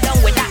 Let me down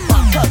with that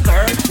bumper,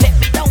 girl. Let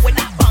me down with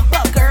that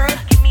bumper, girl.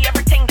 Give me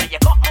everything that you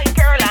got, my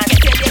girl. And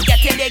get in it,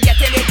 get in it,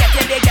 get in it, get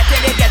in it, get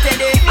in it, get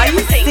in it. Are you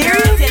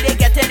serious? Get in it,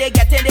 get in it,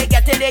 get in it,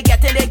 get in it,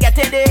 get in it, get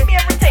in it. Give me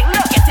everything.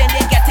 Get in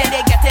it, get in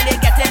it, get in it,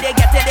 get in it,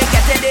 get in it,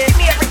 get in it. Give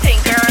me everything,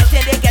 girl.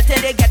 Get in it, get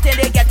in it, get in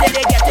it, get in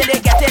it, get in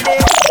it, get in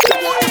it.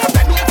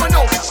 Bend over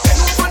now,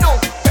 bend over now,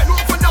 bend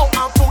over now,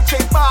 and put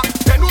it back.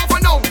 Bend over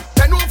now,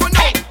 bend over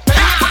now,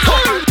 bend over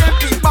now, and then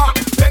beat back.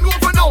 Bend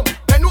over now,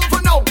 bend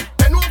over now,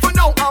 bend over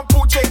now, and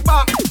put it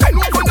back. Bend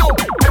over now,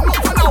 bend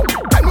over now,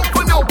 bend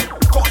over now.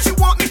 'Cause she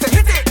want me to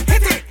hit it,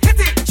 hit it, hit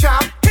it,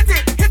 jam, hit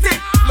it, hit it.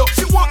 Look,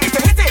 she want me to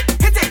hit it,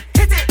 hit it,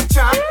 hit it,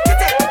 jam,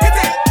 hit it, hit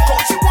it.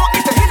 'Cause she want me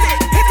to hit it,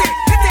 hit it,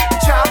 hit it,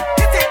 jam,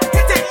 hit it,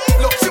 hit it.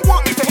 Look, she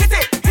want me to hit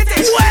it, hit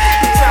it,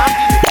 jam.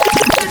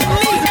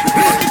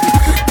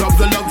 Love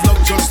the love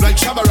just like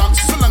Shabba-Ranks.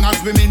 So long as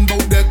women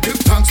bout their give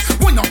thanks.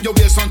 Wind up your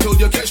waist until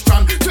you catch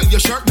cramp. Till your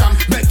shirt down,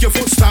 make your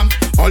foot stamp.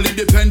 All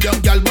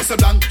independent gal bust a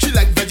blank. She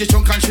like veggie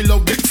chunk and she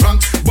love big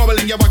franks.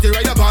 Bubbling your body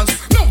right advance.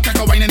 No take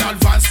a wine in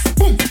advance.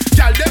 Boom,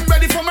 gal them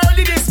ready from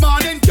early this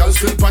morning. Girls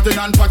still patting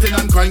and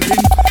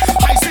cranking.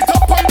 I sit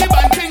up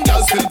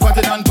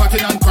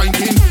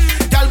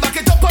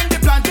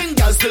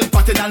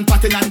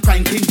plotting and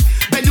cranking.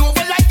 Bend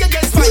over like you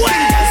get spanking.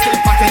 Girl still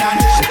packing and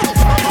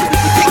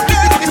big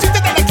girl, you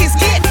sweeter than a kiss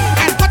cake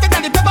and hotter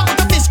than the pepper on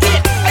the fish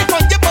cake. I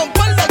run your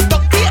bumper like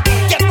duct tape.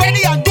 Get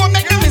ready and don't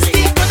make no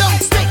mistake. Go down,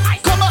 stick,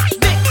 come up,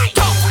 stick,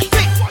 talk,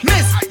 pick,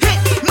 miss,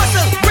 hit,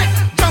 muscle, grip,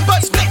 jump up,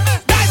 split,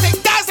 dancing,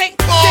 dancing.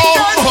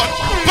 Oh,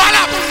 pull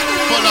up,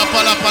 pull up,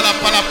 pull up, pull up,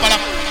 pull up, pull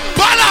up,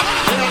 pull up.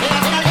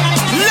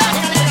 Look,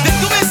 they're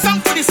doing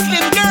something for the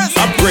slim girls.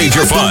 Upgrade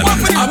your fun.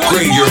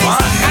 Upgrade your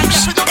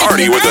vibes.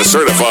 Party with the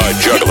certified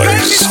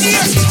jugglers.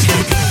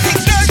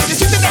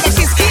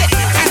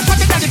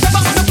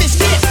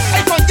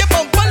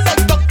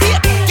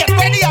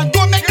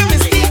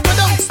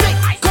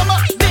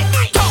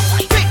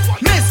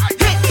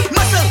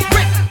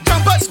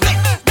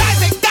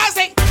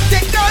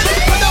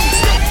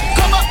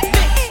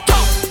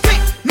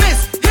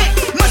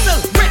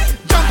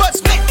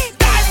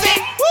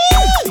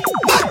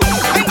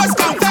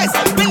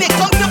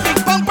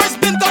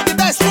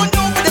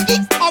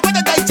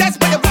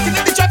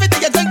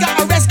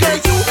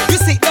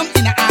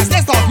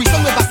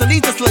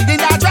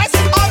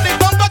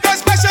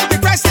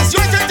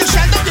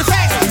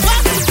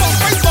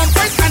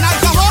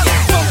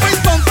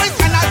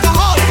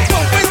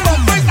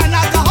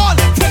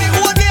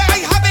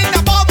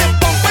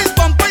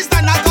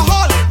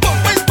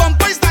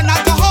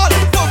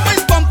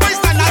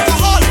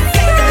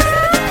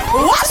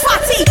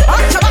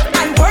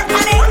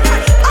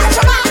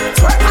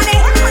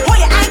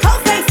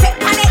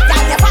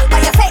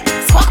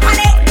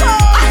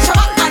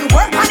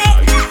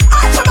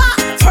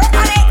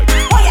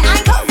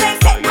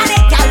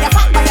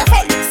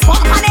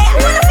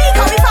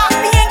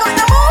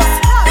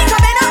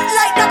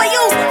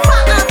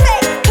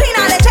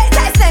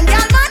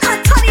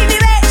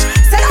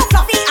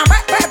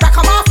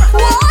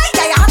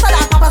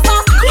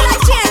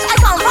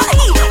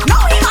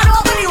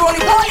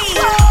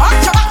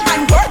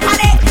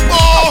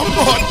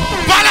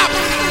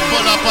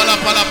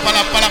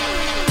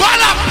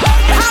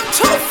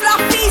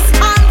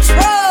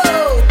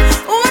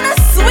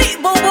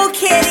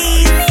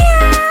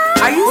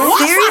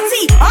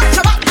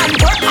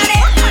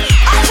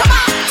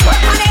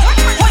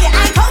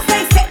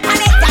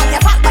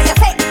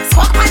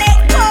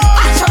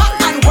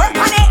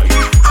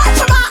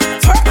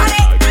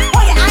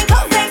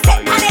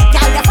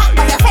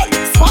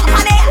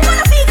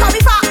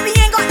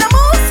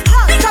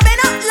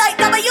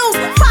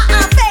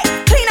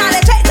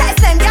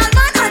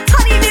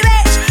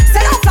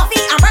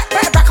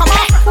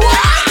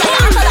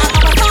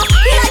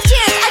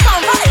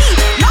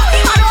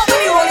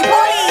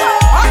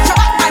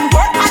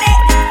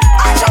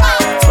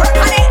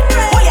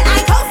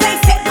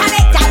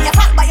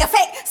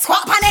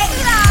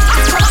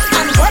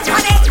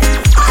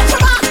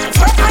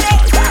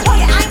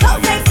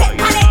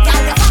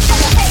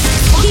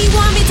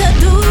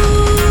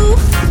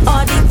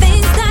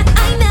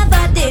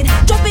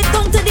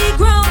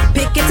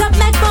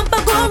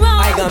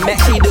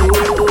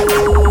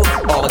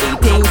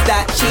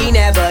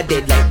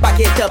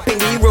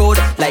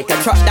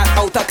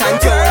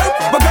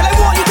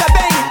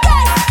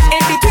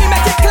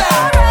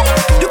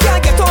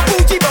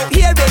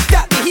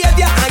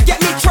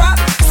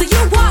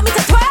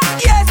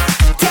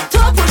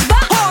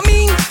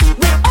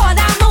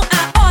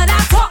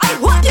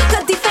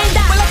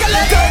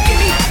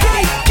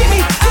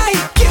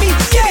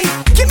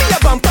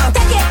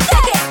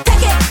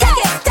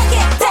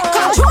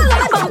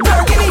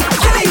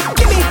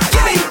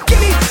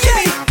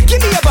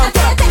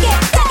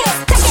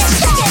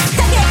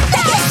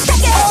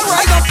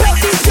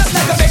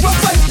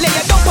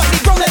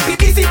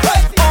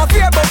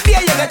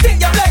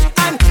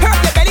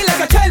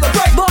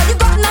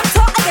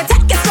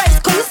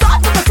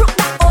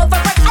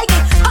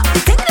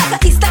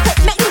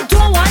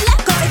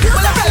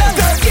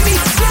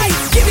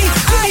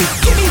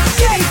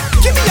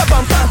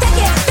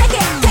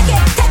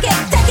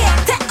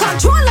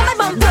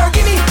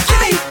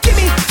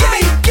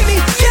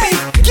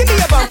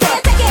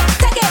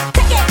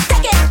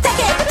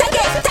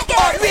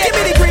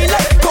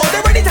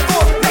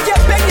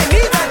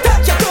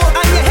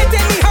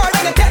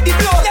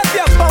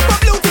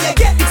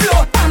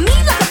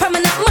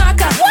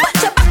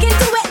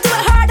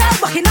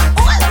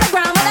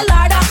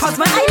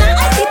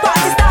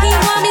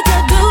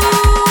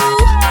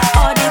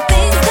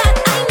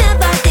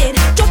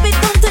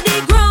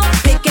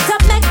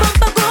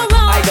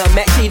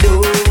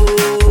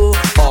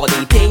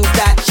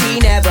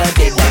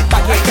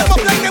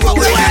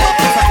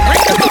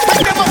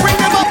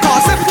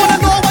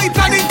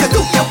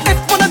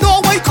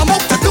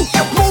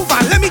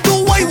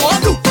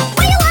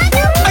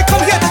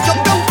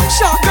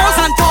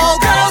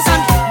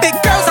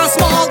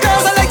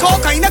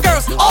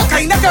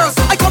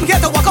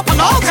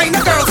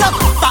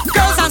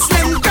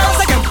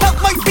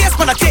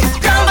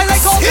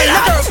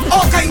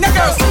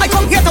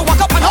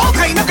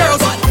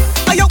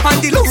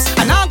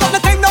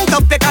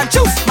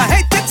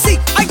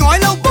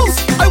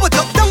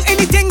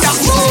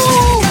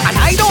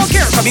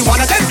 Me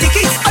wanna them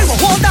stickies. I want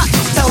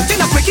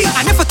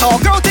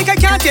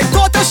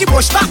she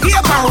push back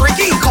here for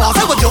Ricky. Cause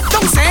I would joke,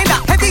 don't say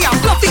that heavy and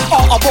fluffy. Or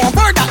a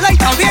bomber that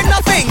light and wear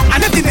nothing. And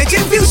if the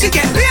midget view she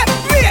get red.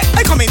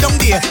 I come in down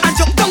there and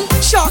jump down.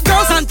 Short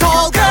girls and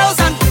tall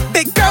girls and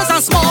big girls and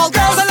small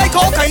girls. I like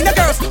all kind of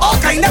girls, all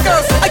kind of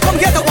girls. I come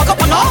here to walk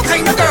up on all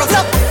kind of girls.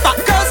 Love fat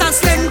girls and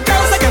slim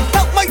girls. I can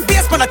help my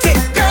face when I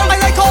take girl. I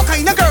like all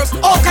kind of girls,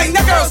 all kind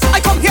of girls. I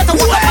come here to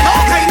walk up on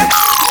all kind of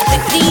girls.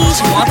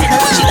 She want pedal,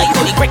 she like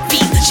only great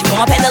feet. She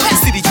want pedal,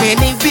 city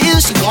train named Bill.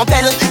 She want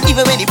pedal,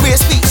 even when he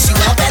breast feet. She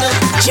want pedal.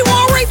 She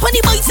want ride on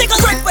the bicycle,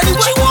 right?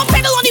 She want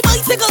pedal on the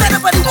bicycle,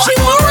 everybody. She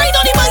want ride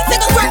on the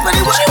bicycle, right?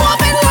 She want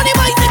pedal on the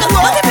bicycle.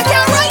 But if you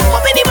can't ride,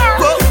 hop in the bar,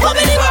 hop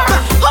in the bar,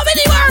 hop in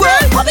the bar,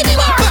 hop in the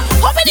bar,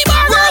 hop in the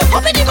bar,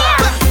 hop in the bar,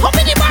 hop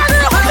in the bar,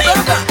 girl, hop in.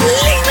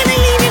 Leave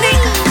it,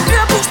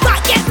 girl, push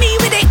back, get me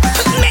with it.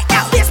 Make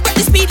out this, but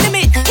the speed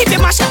limit. If you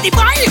mash up the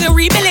bar, you can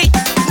rebuild it.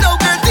 No,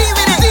 girl, leave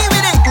it.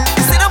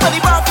 Sit up on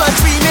the bar for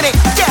 3 minutes.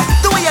 Yeah,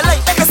 do what you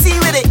like, I can see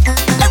with it.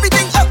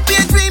 Everything up, be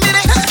a 3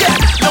 minutes. Yeah,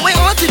 now we're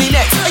on to the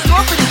next. I go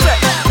for the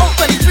track, out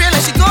for the trail,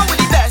 and she go with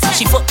the best.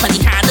 She foot on the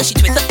handle, she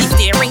twist up the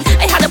steering.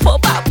 I had to pull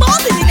back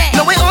balls in the neck.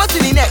 Now we're on to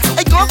the next.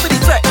 I go for the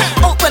track,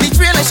 out for the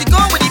trail, and she go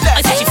with the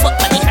best. I said she foot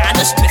on the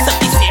handle, she twist up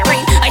the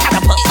steering. I had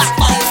to pull back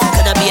balls.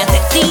 Could I be a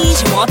sexy?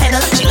 She want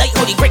pedal. She like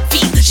holy great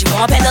feet. She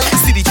want pedal.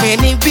 City train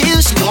named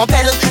Bill. She want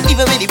pedal.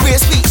 Even when the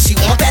breast feet, she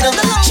want pedal.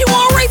 She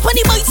want ride on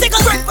the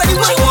bicycle.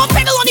 She want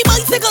pedal on the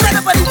bicycle.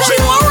 She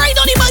want ride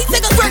on the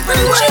bicycle.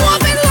 She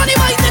want pedal on the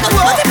bicycle.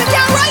 But if you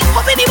can't ride,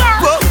 hop in the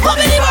bar, hop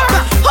in the bar,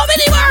 hop in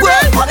the bar,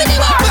 hop in the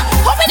bar,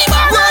 hop in the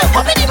bar,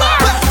 hop in the bar,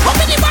 hop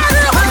in the bar,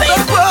 hop in the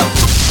bar.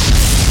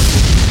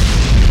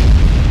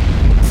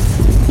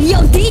 Yo,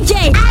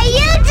 DJ, are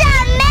you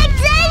done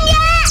mixing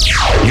yet?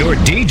 Your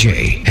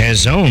DJ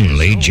has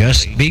only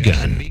just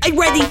begun. Are you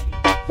ready?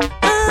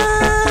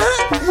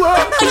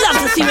 I love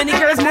to see many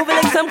girls moving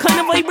like some kind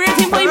of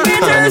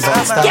vibrators.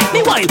 Get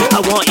me wild. I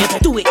want you to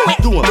do it.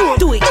 Do it.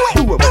 Do it.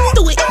 Do it.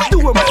 Do it. Do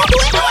it. Do it.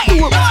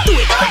 Do it.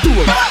 Do it. Do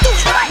it.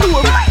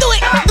 Do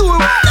it. Do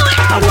it.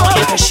 I want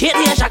you to shake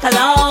your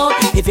shakalot.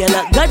 If you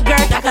look good,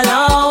 girl,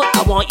 shakalot.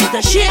 I want you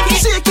to shake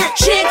it. Shake it.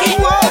 Shake it.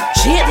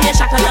 Shake your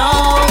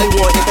shakalot. I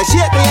want you to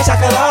shake your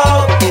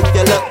shakalot. If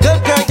you look good,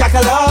 girl,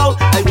 shakalot.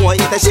 I want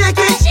you to shake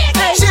it. Shake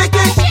it. Shake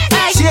it.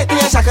 Shake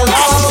your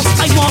shakalot.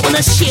 I want one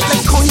to shake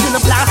like coins in a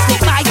plastic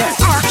bag.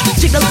 Arch,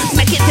 jiggle,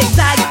 make it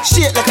zigzag.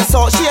 Shake like a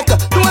salt shaker.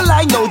 Don't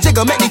lie, no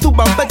jiggle, make the two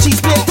bumper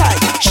cheese play tight.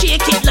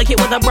 Shake it like it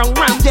was a brown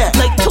ram. Yeah.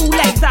 Like 2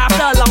 legs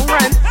after a long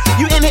run.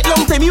 You in it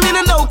long time, you in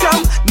a no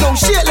come. No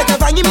shit like a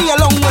van, give me a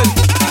long one.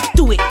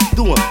 Do it.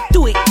 Do 'em.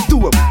 Do it.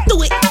 Do 'em.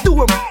 Do it. Do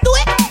 'em.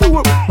 Do it. Do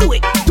 'em. Do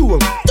it. Do 'em.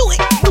 Do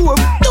it. Do 'em.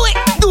 Do it.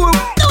 Do 'em.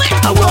 Do it.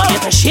 I want you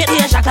to shake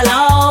your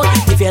shakalot.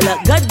 If you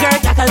look good, girl,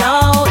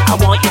 shakalot. I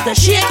want you to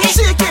shake it.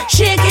 Shake it.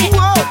 Shake it.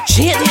 Whoa.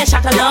 Shake your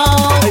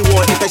shakalot. I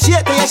want you to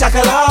shake your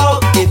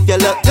shakalot. If you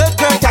look good,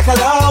 girl,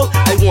 shakalot.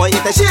 I want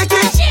you to shake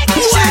it. Shake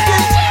it. Shake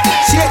it.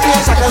 Shake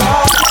your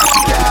shakalot.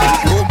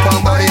 Boom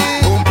pam body,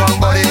 boom pam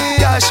body.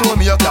 Yeah, show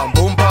me your can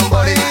boom pam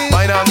body.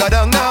 Mine and go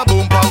down now,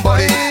 boom pam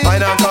body.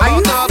 Mine and come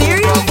up now, boom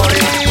pam body.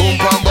 Boom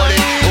pam body,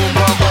 boom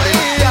pam body.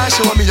 Yeah,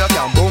 show me your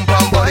can boom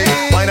pam body.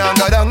 Mine and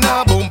go down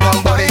now, boom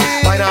pam body.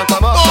 Mine and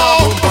come up now,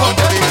 boom pam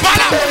body.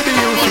 Baby,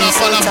 you feel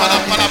so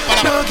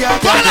tight. No girl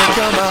can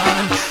come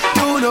on.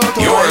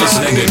 You're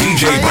listening to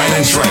DJ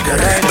Brandon Stryker,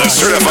 the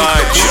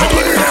certified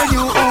juggler.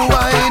 You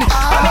wine,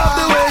 I love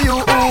the way you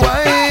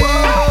wine,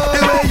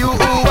 the way you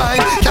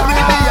wine.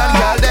 Caribbean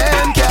girl,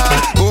 them can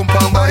boom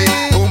pam body,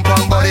 boom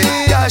pam body.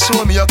 Yeah,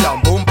 show me your can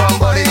boom pam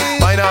body.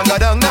 Mine and go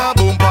down now,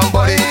 boom pam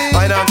body.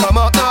 Mine and come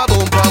up now,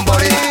 boom pam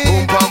body,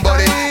 boom pam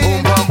body,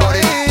 boom pam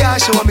body. Yeah,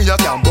 show me your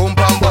can boom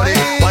pam body.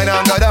 Mine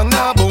and go down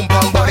now, boom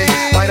pam body.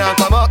 Mine and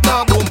come up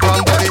now, boom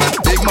pam body.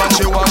 Big man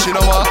she want, she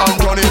know want and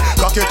run it.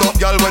 Cock it up,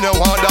 girl, when you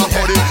want that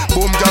body.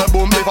 Boom, girl,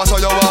 boom, if I saw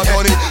you want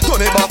on it.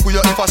 Turn it back with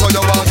you if I saw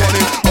you want on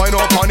it. Wine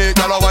up on it,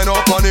 girl, wine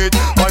up on it.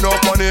 Wine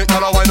up on it,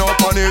 girl, wine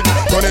up on it.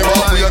 Turn it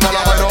back with you, girl,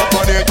 wine up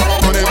on it.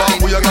 Turn it back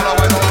with you, girl,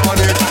 wine up on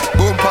it.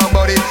 Boom, pam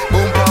body,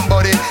 boom, pam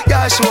body.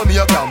 Girl, show me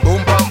you can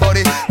boom, pam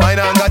body. Wine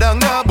and go down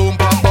now, boom,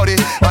 pam body.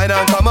 Wine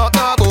and come up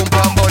now, boom,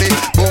 pam body.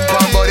 Boom,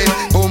 pam body,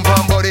 boom,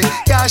 pam body.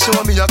 Girl,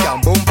 show me you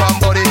can boom, pam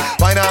body.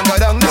 Wine and go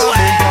down now,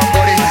 boom, pam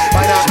body.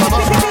 Wine and come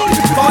up.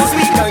 Cause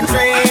we can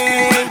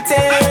drink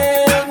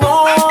till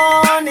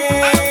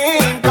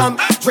morning come.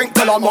 Drink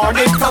till the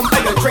morning come.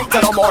 I will drink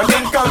till the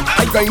morning come.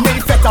 I going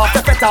need fat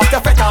after fat after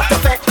fat after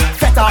fat.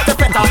 Fat after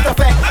fat after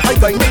fat. I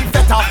going need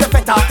fat after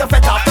fat after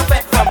fat after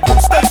fat. From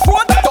Boosters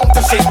Road down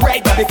to Shade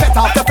Red. Be fat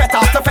after fat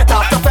after fat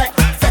after fat.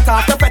 Fat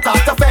after fat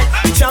after fat.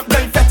 The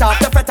champion fat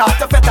after fat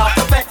after fat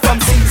after fat. From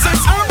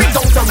Caesar's Army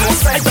down to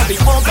Rose Red. Be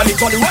all by the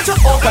Johnny Roger,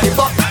 all by the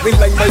buck. We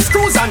line my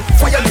screws and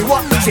fire the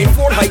what. Chain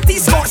 4 high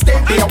T-Scores,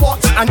 then they a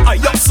watch. And I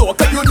up so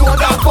can you know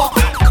that fuck.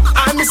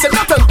 And me say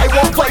nothing, I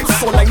want vibes.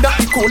 So line up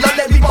the cola,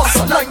 let me bust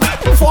a line.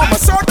 Form a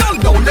circle,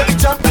 now let me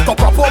jump.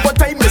 Top up over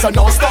time is a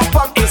non-stop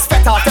pump. It's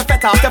fat after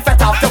fat after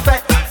fat after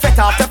fat. Fat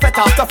after fat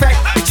after fat.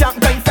 The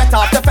champion fat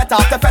after fat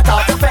after fat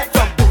after fat.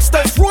 From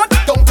Boosters Road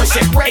down to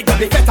Shit Red.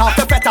 Be fat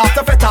after fat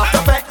after fat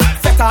after fat.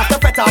 Fat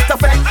after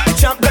fet. The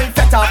champ going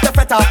fet after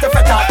fet after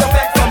fet after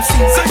fet. From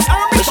season.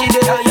 She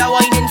did all your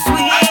whining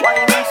sweet.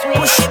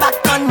 Push it back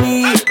on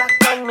me.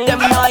 Them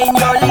not in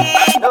your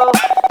league.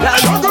 Now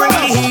you bring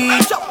the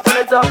heat. Turn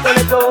it up, turn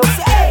it up.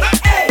 Hey,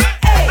 hey,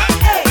 hey,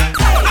 hey,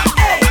 hey,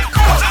 hey.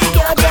 Watch the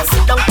girl just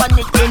sit down on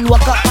it, then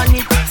walk up on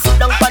it. Sit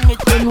down on it,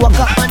 then walk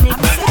up on it.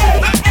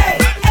 Hey, hey,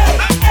 hey,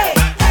 hey,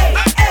 hey,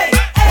 hey.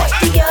 Watch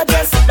the girl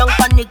just sit down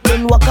on it,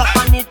 then walk up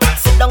on it.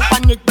 Sit down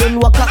on it, then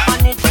walk up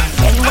on it.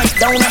 Then went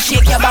down and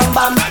shake your bam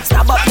bam.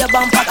 Stab up your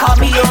bumper, call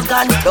me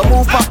Logan. Don't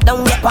move up,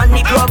 down, get on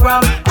the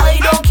program. I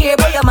don't care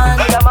about your man.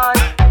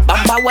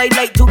 Bumper wide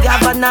like to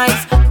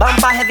galvanize.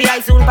 Bumper heavy, I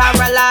soon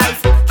paralyze.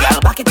 Girl,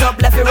 back it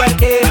up, left it right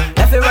there.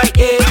 Left it right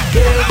there.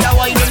 Yeah, you're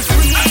whining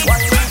sweet.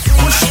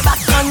 Push it back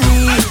on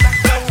me.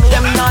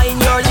 Them not in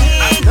your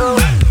league. Girl,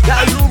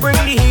 you bring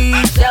the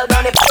heat. Shell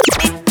down the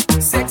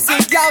Sexy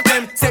girl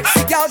them,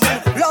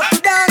 love to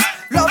dance,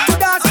 love to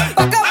dance.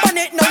 Back up on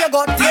it, now you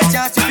got the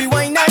chance. If you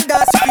wine and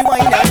dance, if you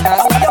wine and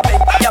dance. Oh, you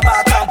bend your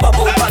back and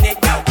bubble on it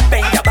now.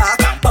 Bend your back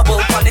and bubble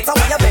on it. So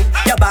you bend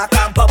your back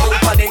and bubble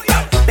on it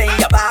now. Bend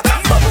your back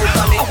and bubble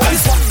on it. Oh,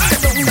 this one,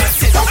 sit down there,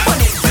 sit down on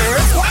it,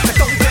 girls. Walk the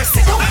down there,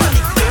 sit down on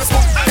it, girls.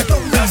 Walk the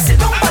down there, sit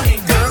down on it,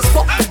 girls.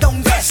 Walk the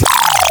down there.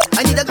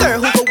 I need a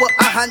girl who go up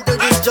and handle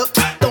this job.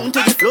 Down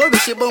to the floor,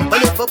 wish she bump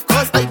lift up.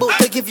 Cause I bout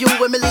to give you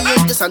 $1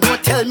 million just and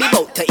don't tell me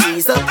about to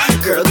ease up.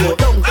 Girl, go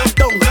down,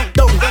 down,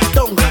 down, down,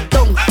 down,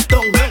 down.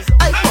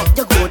 I want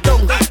you go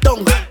down,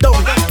 down,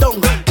 down,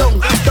 down, down, down.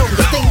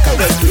 You think I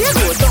will do? Go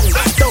down,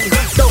 down,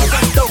 down,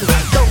 down,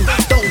 down,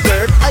 down,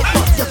 girl. I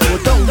want you go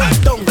down,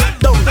 down,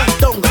 down,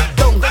 down,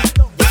 down.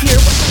 You hear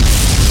what?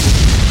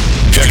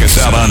 Check us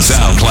out on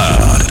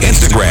SoundCloud,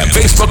 Instagram,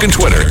 Facebook, and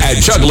Twitter at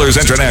Jugglers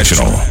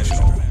International.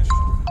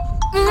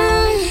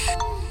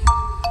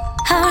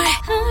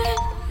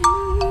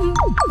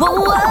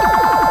 Whoa, whoa,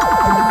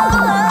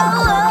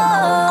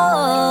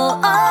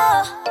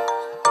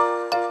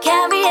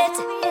 carry it.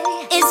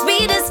 It's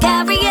readers,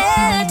 carry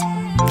it.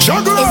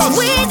 It's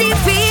we the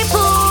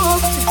people.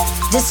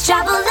 Just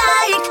travel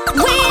like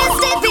we're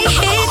the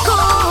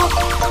vehicle.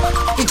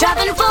 The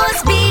driving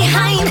force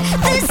behind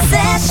this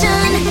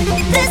session,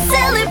 this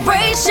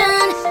celebration.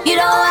 You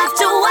don't have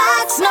to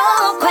ask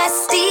no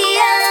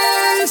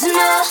questions,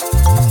 no.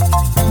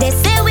 They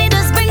say we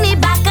just bring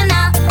it back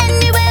now.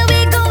 Anywhere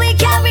we go, we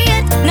carry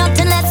it.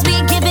 Nothing less,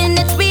 we giving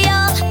it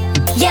real.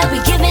 Yeah, we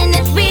giving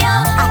it real.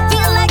 I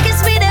feel like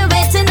it's we they're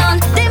waiting on.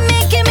 They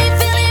making me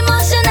feel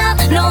emotional,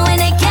 knowing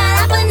it can't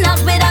happen not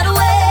without a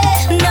way.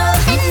 No,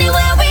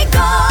 anywhere we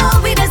go,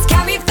 we just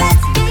carry fat.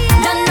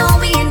 Don't know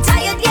we ain't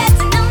tired yet.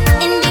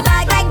 In the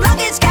bag like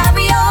luggage,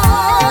 carry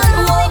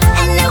on. Whoa.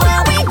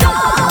 Anywhere we go,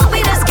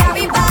 we just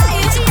carry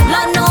vibes.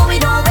 Lord, no, we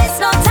don't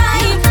waste no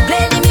time.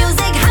 Play the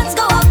music, hands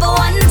go up for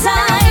one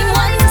time,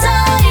 one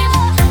time.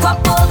 Crop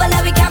over,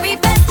 let we carry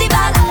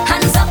festival.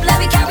 Hands up, let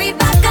we carry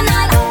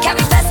bacchanal.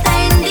 Carry festa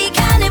in the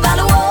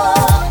carnival.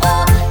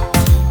 Whoa.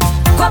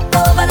 Crop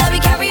over, let we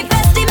carry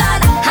festival.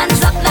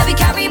 Hands up, let we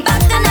carry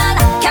bacchanal.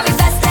 Carry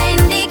festa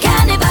in the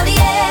carnival,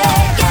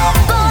 yeah, yeah.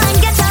 Go and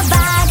get your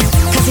bag,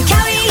 cause we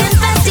carrying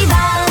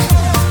festival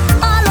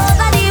all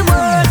over the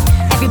world.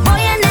 Every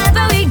boy and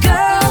every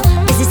girl.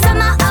 Is the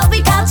summer of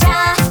we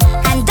culture,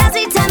 and that's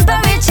the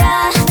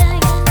temperature.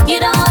 You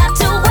don't have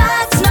to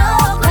ask no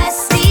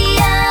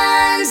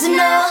questions,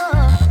 no.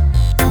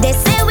 They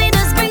say we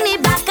just bring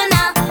it back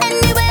now.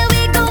 Anywhere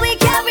we go, we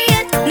carry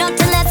it.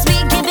 Nothing less,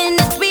 we giving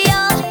it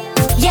real.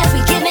 Yeah,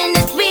 we giving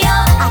it real.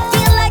 I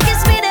feel like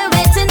it's we they're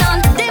waiting on.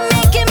 They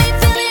making me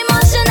feel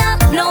emotional,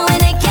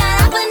 knowing it can't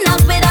happen not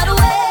without a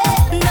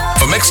way. No.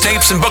 For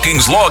mixtapes and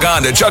bookings, log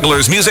on to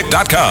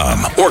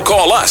jugglersmusic.com or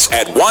call us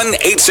at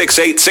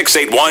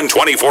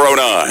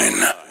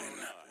 1-868-681-2409.